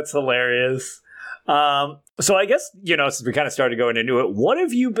funny, man. That's hilarious. So I guess, since we kind of started going into it, what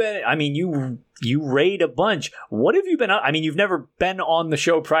have you been, I mean, you raid a bunch. What have you been, I mean, you've never been on the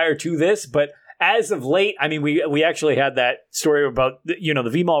show prior to this, but as of late, I mean, we actually had that story about the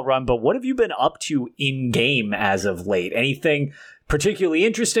VMall run, but what have you been up to in game as of late? Anything particularly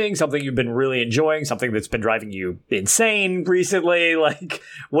interesting? Something you've been really enjoying? Something that's been driving you insane recently? Like,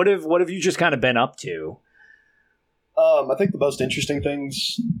 what have you just kind of been up to? I think the most interesting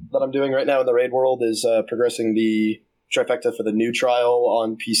things that I'm doing right now in the raid world is progressing the trifecta for the new trial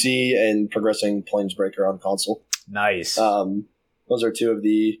on PC and progressing Planesbreaker on console. Nice. Those are two of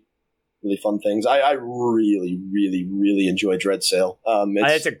the really fun things. I really, really, really enjoy Dreadsail.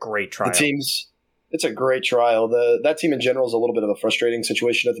 It's a great trial. It's a great trial. That team in general is a little bit of a frustrating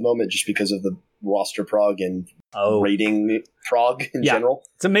situation at the moment just because of the roster prog and rating prog in general.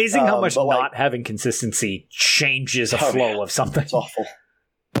 It's amazing how much not having consistency changes a flow of something. It's awful.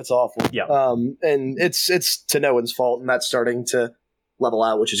 It's awful. Yeah. And it's to no one's fault, and that's starting to level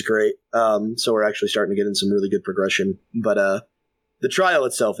out, which is great. So we're actually starting to get in some really good progression. But the trial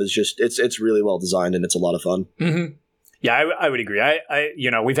itself is just it's really well designed, and it's a lot of fun. Mm-hmm. Yeah, I would agree. I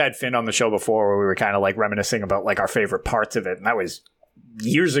we've had Finn on the show before where we were kind of like reminiscing about like our favorite parts of it, and that was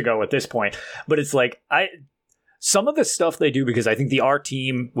years ago at this point. But it's like some of the stuff they do, because I think the art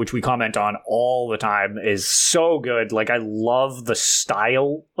team, which we comment on all the time, is so good. Like, I love the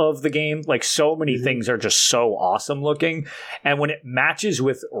style of the game. Like, so many things are just so awesome looking. And when it matches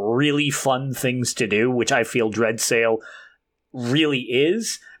with really fun things to do, which I feel Dreadsail really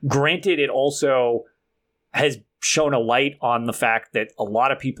is, granted, it also has shown a light on the fact that a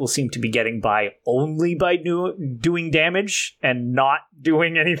lot of people seem to be getting by only by doing damage and not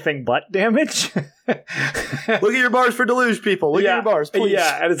doing anything but damage. Look at your bars for Deluge, people. Look at your bars, please.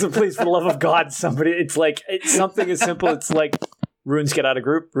 Yeah, and it's a please, for the love of God, somebody. It's like it's something as simple. It's like runes get out of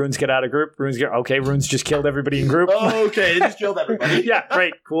group, runes get out of group, okay, runes just killed everybody in group. Oh, okay, they just killed everybody. Yeah,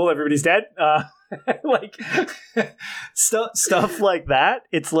 great, cool, everybody's dead. Like stuff like that.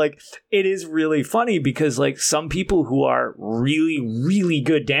 It's like, it is really funny because like some people who are really, really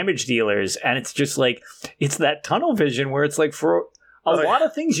good damage dealers, and it's just like, it's that tunnel vision where it's like for a lot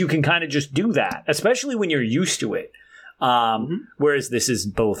of things you can kind of just do that, especially when you're used to it. Whereas this is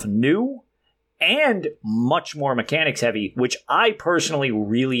both new and much more mechanics heavy, which I personally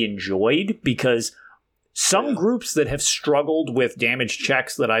really enjoyed, because some groups that have struggled with damage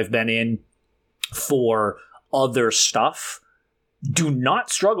checks that I've been in for other stuff do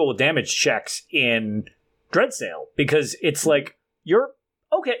not struggle with damage checks in Dreadsail, because it's like, you're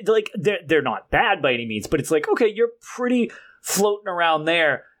okay, like they're not bad by any means, but it's like, okay, you're pretty floating around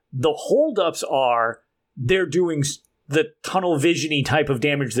there. The holdups are they're doing the tunnel vision-y type of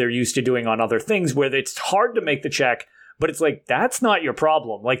damage they're used to doing on other things, where it's hard to make the check, but it's like, that's not your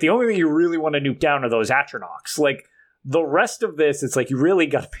problem. Like, the only thing you really want to nuke down are those Atronachs. Like, the rest of this, it's like, you really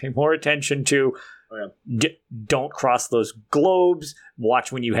got to pay more attention to don't cross those globes,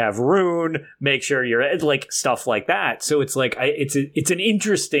 watch when you have rune, make sure you're like, stuff like that. So it's like, it's an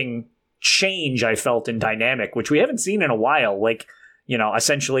interesting change I felt in dynamic, which we haven't seen in a while. Like,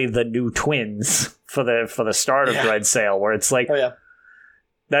 essentially the new twins for the start of Dreadsail, where it's like,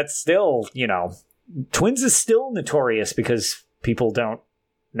 that's still, twins is still notorious because people don't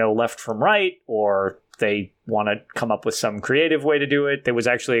know left from right, or they want to come up with some creative way to do it. There was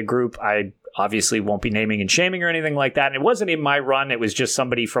actually a group, I obviously won't be naming and shaming or anything like that, and it wasn't in my run, it was just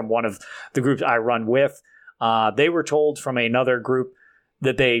somebody from one of the groups I run with. They were told from another group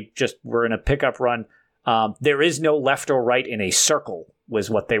that they just were in a pickup run. There is no left or right in a circle, was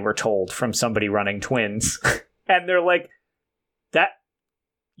what they were told from somebody running twins. And they're like, that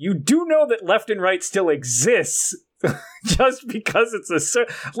you do know that left and right still exists just because it's a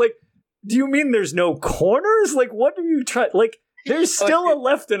circle. Like, do you mean there's no corners? Like, what do you try? Like, there's still a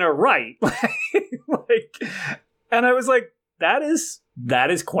left and a right. Like, and I was like, that is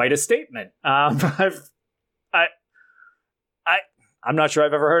quite a statement. I'm not sure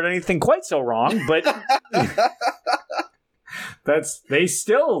I've ever heard anything quite so wrong, but they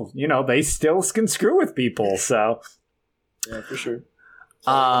still can screw with people. So yeah, for sure.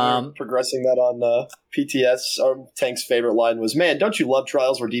 So progressing that on PTS, our Tank's favorite line was, "Man, don't you love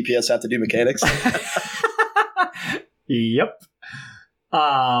trials where DPS have to do mechanics?" Yep.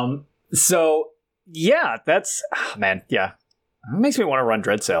 So yeah, that's man. Yeah, it makes me want to run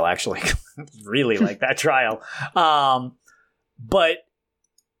Dreadsail. Actually, really like that trial. But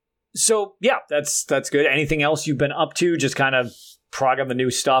so yeah, that's good. Anything else you've been up to? Just kind of progging the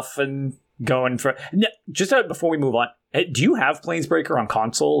new stuff and going for. Just before we move on, do you have Planesbreaker on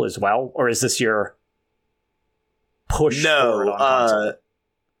console as well, or is this your push for it on console?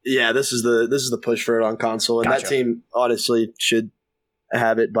 Yeah, this is the push for it on console, and Gotcha. that team honestly should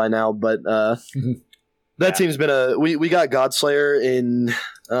have it by now. But that team's been we got Godslayer in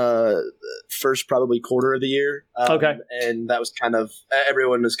first probably quarter of the year. Okay. And that was kind of,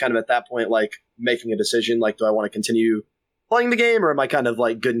 everyone was kind of at that point, like, making a decision, like, do I want to continue playing the game, or am I kind of,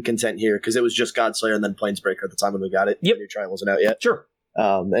 like, good and content here? Because it was just Godslayer and then Planesbreaker at the time when we got it. Yep. New Trial wasn't out yet. Sure.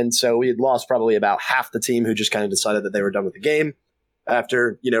 And so we had lost probably about half the team who just kind of decided that they were done with the game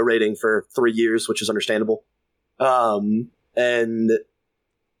after, raiding for 3 years, which is understandable. And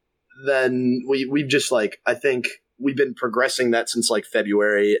then we've just, like, I think we've been progressing that since, like,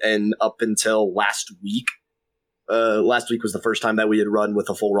 February and up until last week. Last week was the first time that we had run with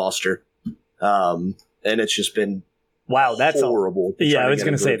a full roster. And it's just been wow, that's horrible. I was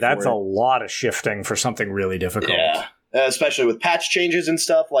going to say, that's a lot of shifting for something really difficult. Yeah. Especially with patch changes and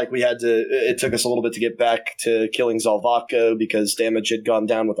stuff, like it took us a little bit to get back to killing Zalvako because damage had gone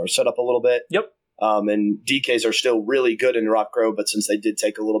down with our setup a little bit. Yep. And DKs are still really good in Rockgrove, but since they did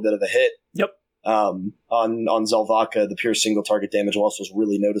take a little bit of a hit, yep. On Zalvaka, the pure single target damage loss was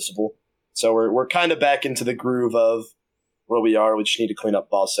really noticeable. So we're kind of back into the groove of where we are. We just need to clean up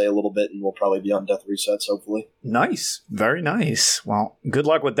Bosse a little bit, and we'll probably be on death resets, hopefully. Nice. Very nice. Well, good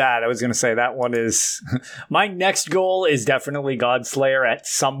luck with that. I was going to say that one is... My next goal is definitely Godslayer at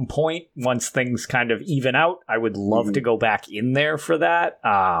some point. Once things kind of even out, I would love to go back in there for that.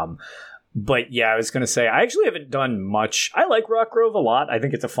 But yeah, I was going to say, I actually haven't done much. I like Rockgrove a lot. I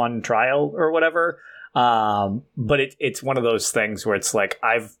think it's a fun trial or whatever. But it's one of those things where it's like,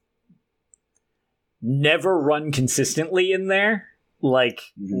 I've never run consistently in there. Like,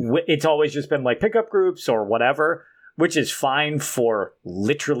 it's always just been like pickup groups or whatever, which is fine for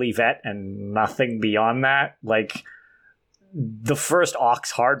literally vet and nothing beyond that. Like, the first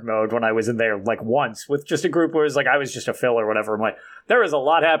Ox hard mode when I was in there, like, once with just a group where it was like I was just a fill or whatever, I'm like, there is a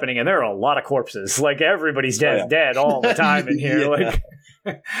lot happening and there are a lot of corpses. Like, everybody's dead all the time in here. Like,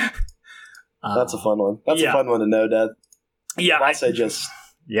 that's a fun one. That's a fun one to know, Dad. Yeah, Bosse just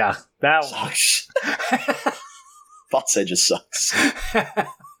that sucks. Bosse just sucks.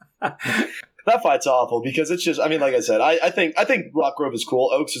 That fight's awful because it's just. I mean, like I said, I think Rockgrove is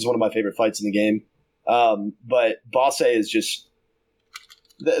cool. Oaks is one of my favorite fights in the game. But Bosse is just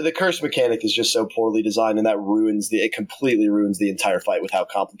the curse mechanic is just so poorly designed, and that it completely ruins the entire fight with how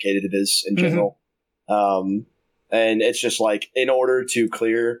complicated it is in general. And it's just like in order to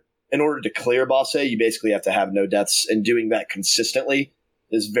clear Bosse, you basically have to have no deaths, and doing that consistently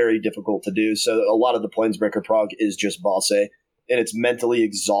is very difficult to do. So a lot of the Planesbreaker prog is just Bosse. And it's mentally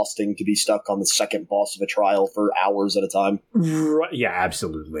exhausting to be stuck on the second boss of a trial for hours at a time. Right. Yeah,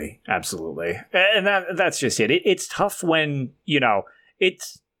 absolutely. Absolutely. And that's just it. It's tough when,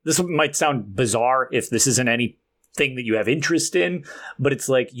 this might sound bizarre if this isn't anything that you have interest in, but it's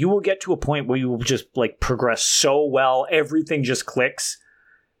like you will get to a point where you will just like progress so well, everything just clicks,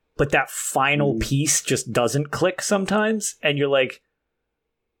 but that final piece just doesn't click sometimes. And you're like,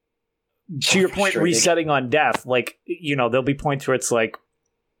 to your point, resetting on death, like, there'll be points where it's like,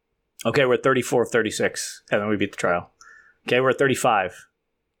 okay, we're at 34, 36, and then we beat the trial. Okay, we're at 35.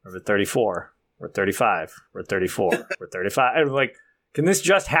 We're at 34. We're at 35. We're at 34. We're at 35. And I'm like, can this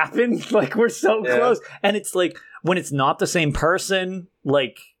just happen? Like, we're so close. And it's like, when it's not the same person,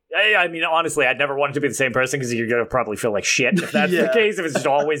 like, I mean, honestly, I'd never want it to be the same person because you're going to probably feel like shit if that's the case, if it's just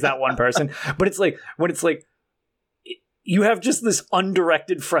always that one person. But it's like, when it's like, you have just this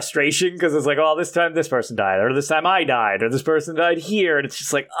undirected frustration because it's like, oh, this time this person died, or this time I died, or this person died here. And it's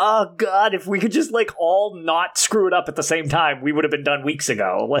just like, oh, God, if we could just like all not screw it up at the same time, we would have been done weeks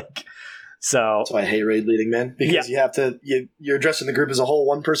ago. Like, so. That's why I hate raid leading, man. Because you have to, you're addressing the group as a whole.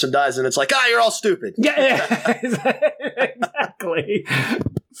 One person dies and it's like, you're all stupid. Yeah, exactly.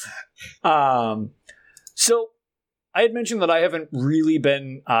 So. I had mentioned that I haven't really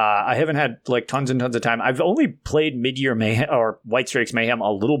been, I haven't had like tons and tons of time. I've only played Mid-Year Mayhem or White Strikes Mayhem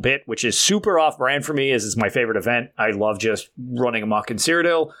a little bit, which is super off brand for me as it's my favorite event. I love just running amok in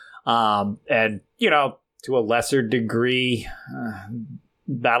Cyrodiil. And, to a lesser degree,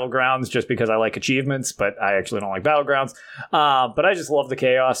 Battlegrounds just because I like achievements, but I actually don't like Battlegrounds. But I just love the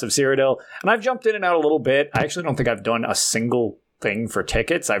chaos of Cyrodiil. And I've jumped in and out a little bit. I actually don't think I've done a single thing for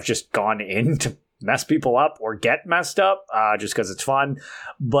tickets. I've just gone in to mess people up or get messed up just because it's fun.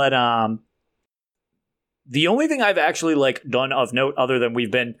 But the only thing I've actually like done of note, other than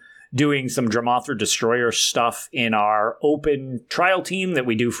we've been doing some Dramothra Destroyer stuff in our open trial team that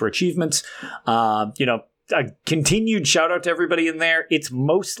we do for achievements, a continued shout out to everybody in there. It's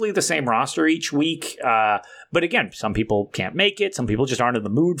mostly the same roster each week. But again, some people can't make it. Some people just aren't in the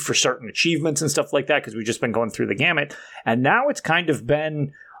mood for certain achievements and stuff like that because we've just been going through the gamut. And now it's kind of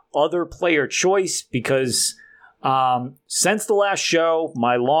been other player choice because since the last show,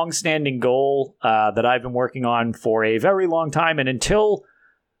 my long-standing goal that I've been working on for a very long time, and until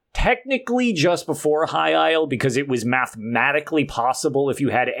technically just before High Isle because it was mathematically possible if you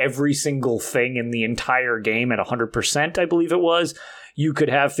had every single thing in the entire game at 100%, I believe it was, you could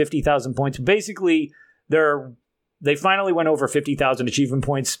have 50,000 points. Basically, they finally went over 50,000 achievement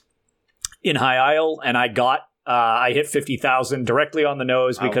points in High Isle, and I hit 50,000 directly on the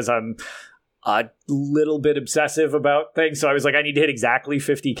nose because I'm a little bit obsessive about things. So I was like, I need to hit exactly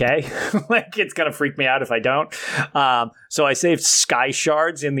 50K. Like, it's going to freak me out if I don't. So I saved sky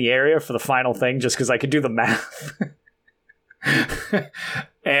shards in the area for the final thing just because I could do the math.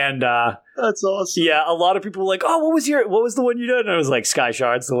 And that's awesome. Yeah, a lot of people were like, "Oh, what was the one you did?" And I was like, "Sky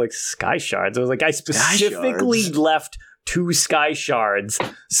shards." They're like, "Sky shards." I was like, I specifically left 2 sky shards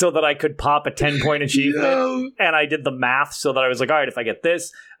so that I could pop a 10-point achievement. And I did the math so that I was like, all right, if I get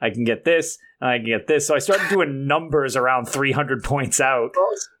this, I can get this, and I can get this. So I started doing numbers around 300 points out.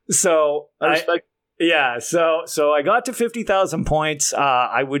 So I respect. So I got to 50,000 points.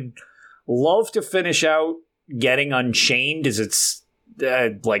 I would love to finish out getting Unchained, as it's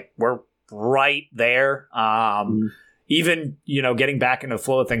like we're right there. Even, getting back into the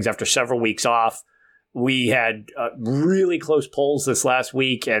flow of things after several weeks off. We had really close polls this last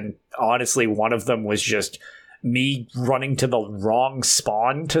week, and honestly, one of them was just me running to the wrong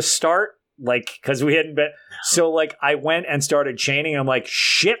spawn to start, because we hadn't been. So, I went and started chaining, and I'm like,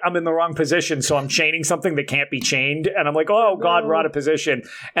 shit, I'm in the wrong position, so I'm chaining something that can't be chained, and I'm like, oh, God, we're out of position.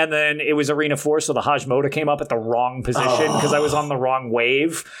 And then it was Arena 4, so the Hajmoda came up at the wrong position because I was on the wrong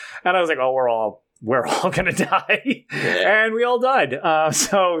wave, and I was like, oh, we're all going to die. And we all died.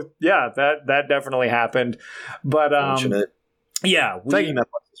 So, yeah, that definitely happened. But, yeah. Taking that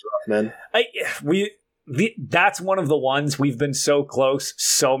is rough, man. That's one of the ones we've been so close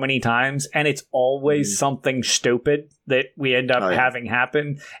so many times, and it's always something stupid that we end up having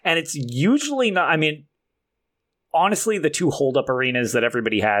happen. And it's usually not, honestly, the 2 hold-up arenas that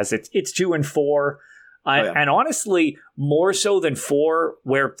everybody has, it's 2 and 4. And honestly, more so than 4,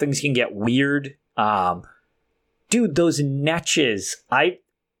 where things can get weird. Dude, those netches,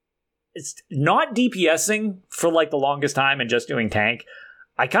 it's not DPSing for the longest time and just doing tank.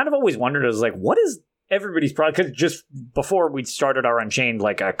 I kind of always wondered, I was like, what is everybody's problem? Because just before we started our Unchained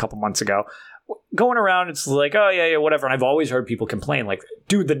a couple months ago, going around, it's like, oh yeah, whatever. And I've always heard people complain,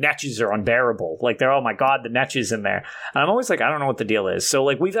 dude, the netches are unbearable. They're, oh my God, the netches in there. And I'm always like, I don't know what the deal is.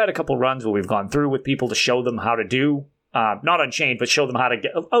 So we've had a couple runs where we've gone through with people to show them how to do not Unchained, but show them how to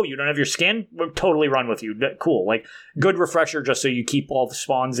get. Oh, you don't have your skin? We'll totally run with you. Cool. Good refresher, just so you keep all the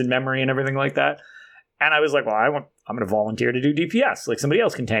spawns in memory and everything like that. And I was like, well, I'm going to volunteer to do DPS. Somebody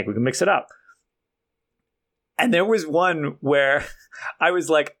else can tank. We can mix it up. And there was one where I was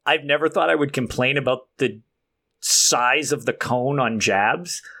like, I've never thought I would complain about the size of the cone on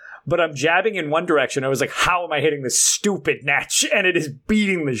jabs. But I'm jabbing in one direction. I was like, how am I hitting this stupid netch? And it is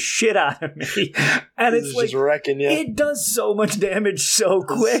beating the shit out of me. And it's just wrecking you. It does so much damage so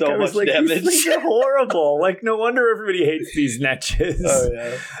quick. So I was much like, damage. These things are horrible. No wonder everybody hates these netches.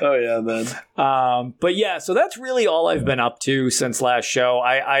 Oh yeah, man. But yeah, so that's really all I've been up to since last show.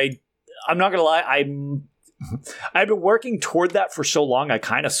 I'm not gonna lie, I've been working toward that for so long. I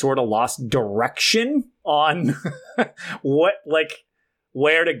kind of sort of lost direction on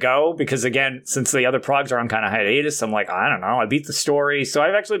where to go, because again, since the other progs are on kind of hiatus, I'm like, I don't know, I beat the story. So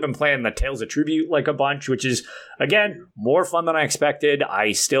I've actually been playing the Tales of Tribute a bunch, which is, again, more fun than I expected.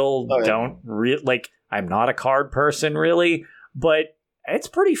 I still don't I'm not a card person really, but it's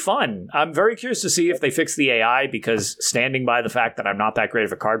pretty fun. I'm very curious to see if they fix the AI, because standing by the fact that I'm not that great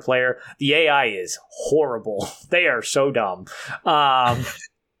of a card player, the AI is horrible. They are so dumb.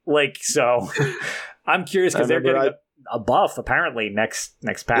 So I'm curious, because they're getting a buff apparently next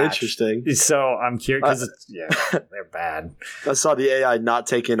patch. Interesting. So I'm curious, because they're bad. I saw the AI not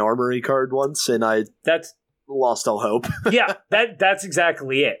take an armory card once, and that's lost all hope. Yeah, that's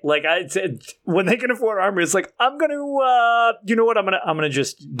exactly it. I said, when they can afford armor, it's I'm gonna you know what, I'm gonna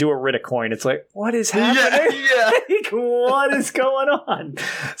just do a Rid of coin. It's what is happening? Yeah. What is going on?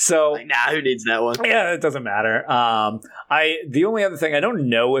 So who needs that one? Yeah, it doesn't matter. The only other thing, I don't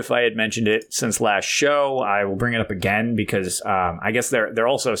know if I had mentioned it since last show. I will bring it up again, because I guess they're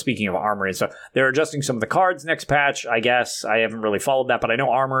also, speaking of armory and stuff, they're adjusting some of the cards next patch. I guess I haven't really followed that, but I know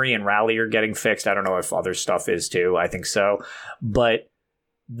armory and rally are getting fixed. I don't know if other stuff is too. I think so. But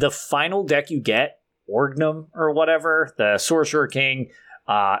the final deck you get, Orgnum or whatever, the Sorcerer King,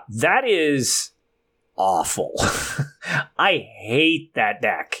 that is awful. I hate that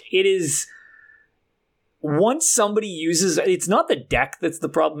deck. It is, once somebody uses, it's not the deck that's the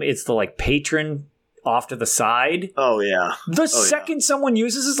problem, it's the patron off to the side. Oh, yeah. The second someone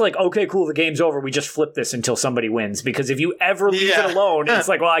uses it's like, okay, cool, the game's over. We just flip this until somebody wins. Because if you ever leave it alone, it's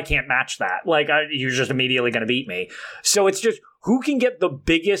like, well, I can't match that. Like, you're just immediately going to beat me. So it's just, who can get the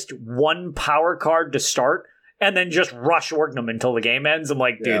biggest one power card to start and then just rush Orgnum until the game ends? I'm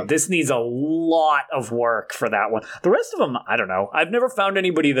like, dude, this needs a lot of work for that one. The rest of them, I don't know. I've never found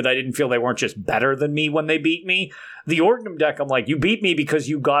anybody that I didn't feel they weren't just better than me when they beat me. The Orgnum deck, I'm like, you beat me because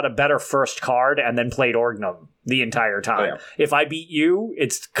you got a better first card and then played Orgnum the entire time. Oh, yeah. If I beat you,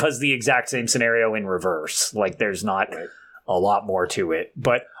 it's because the exact same scenario in reverse. Like, there's not a lot more to it.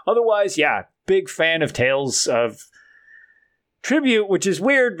 But otherwise, yeah, big fan of Tales of Tribute, which is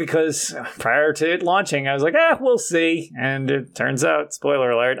weird because prior to it launching, I was like, we'll see. And it turns out,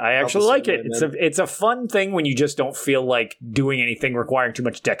 spoiler alert, I actually like it. It's a fun thing when you just don't feel like doing anything requiring too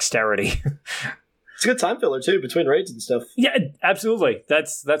much dexterity. It's a good time filler too, between raids and stuff. Yeah, absolutely.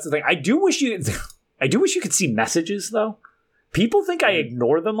 That's the thing. I do wish you could see messages though. People think I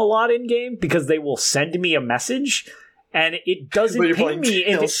ignore them a lot in game because they will send me a message and it doesn't ping me.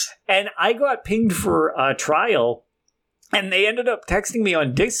 And I got pinged for a trial. And they ended up texting me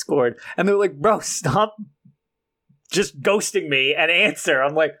on Discord, and they're like, bro, stop just ghosting me and answer.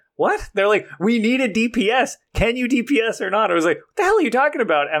 I'm like, what? They're like, we need a DPS. Can you DPS or not? I was like, what the hell are you talking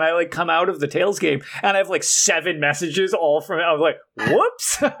about? And I like come out of the Tales game, and I have like 7 messages all from it. I was like,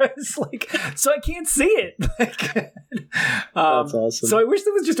 whoops. It's like, so I can't see it. That's awesome. So I wish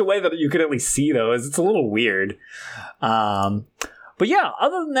there was just a way that you could at least see those. It's a little weird. But yeah,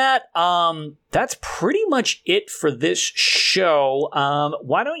 other than that, that's pretty much it for this show.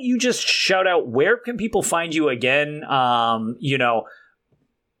 Why don't you just shout out, where can people find you again?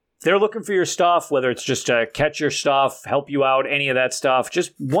 They're looking for your stuff, whether it's just to catch your stuff, help you out, any of that stuff.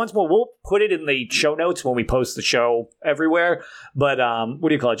 Just once more, we'll put it in the show notes when we post the show everywhere. But what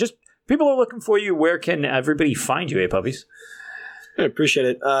do you call it? Just people are looking for you. Where can everybody find you, A-Puppies? I appreciate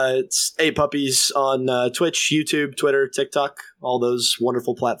it. It's A-Puppies on Twitch, YouTube, Twitter, TikTok, all those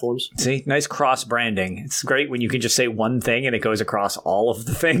wonderful platforms. See, nice cross-branding. It's great when you can just say one thing and it goes across all of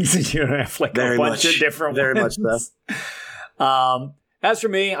the things and you don't have like a bunch of different ones. Very much so. As for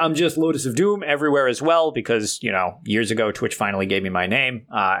me, I'm just Lotus of Doom everywhere as well because, years ago, Twitch finally gave me my name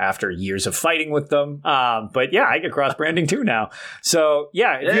after years of fighting with them. But yeah, I get cross-branding too now. So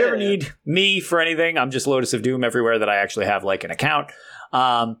yeah, if you ever need me for anything, I'm just Lotus of Doom everywhere that I actually have like an account.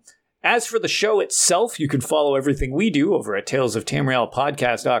 As for the show itself, you can follow everything we do over at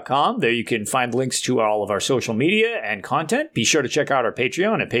talesoftamrielpodcast.com. There you can find links to all of our social media and content. Be sure to check out our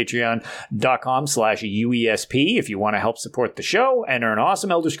Patreon at patreon.com/UESP if you want to help support the show and earn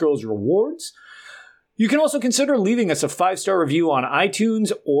awesome Elder Scrolls rewards. You can also consider leaving us a 5-star review on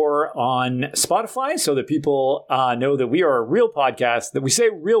iTunes or on Spotify so that people know that we are a real podcast, that we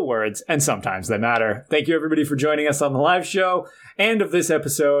say real words, and sometimes they matter. Thank you, everybody, for joining us on the live show and of this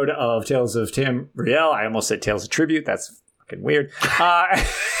episode of Tales of Tamriel. I almost said Tales of Tribute. That's fucking weird. And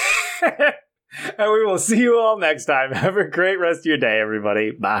we will see you all next time. Have a great rest of your day, everybody.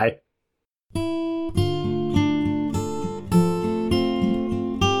 Bye.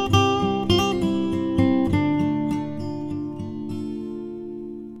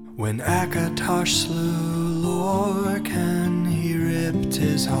 When Akatosh slew Lorkhan, he ripped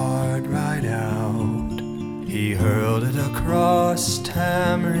his heart right out. He hurled it across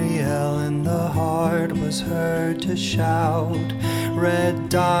Tamriel, and the heart was heard to shout, red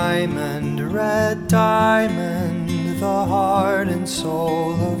diamond, the heart and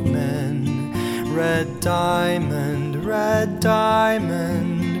soul of men. Red diamond,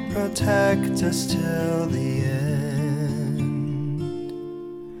 protect us till the end.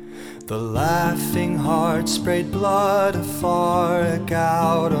 The laughing heart sprayed blood afar, a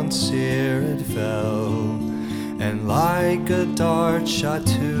gout on Seer it fell, and like a dart shot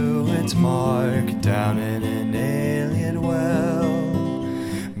to its mark down in an alien well.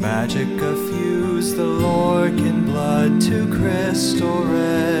 Magicka fused the Lorkhan blood to crystal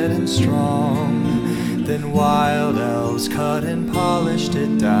red and strong. Then wild elves cut and polished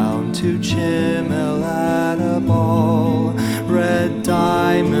it down to Chimel at a ball. Red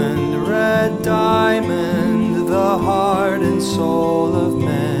diamond, the heart and soul of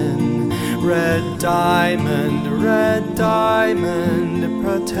men. Red diamond,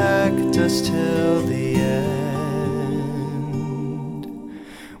 protect us till the end.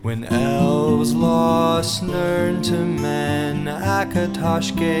 When elves lost Nirn to men,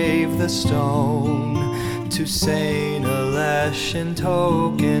 Akatosh gave the stone to Saint Alesh in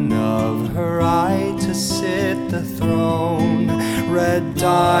token of her right to sit the throne. Red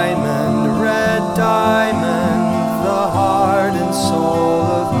diamond, the heart and soul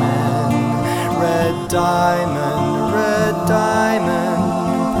of men. Red diamond,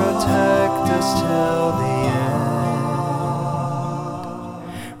 protect us till the end.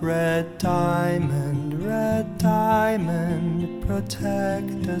 Red diamond,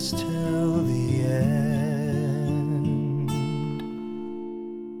 protect us till the end.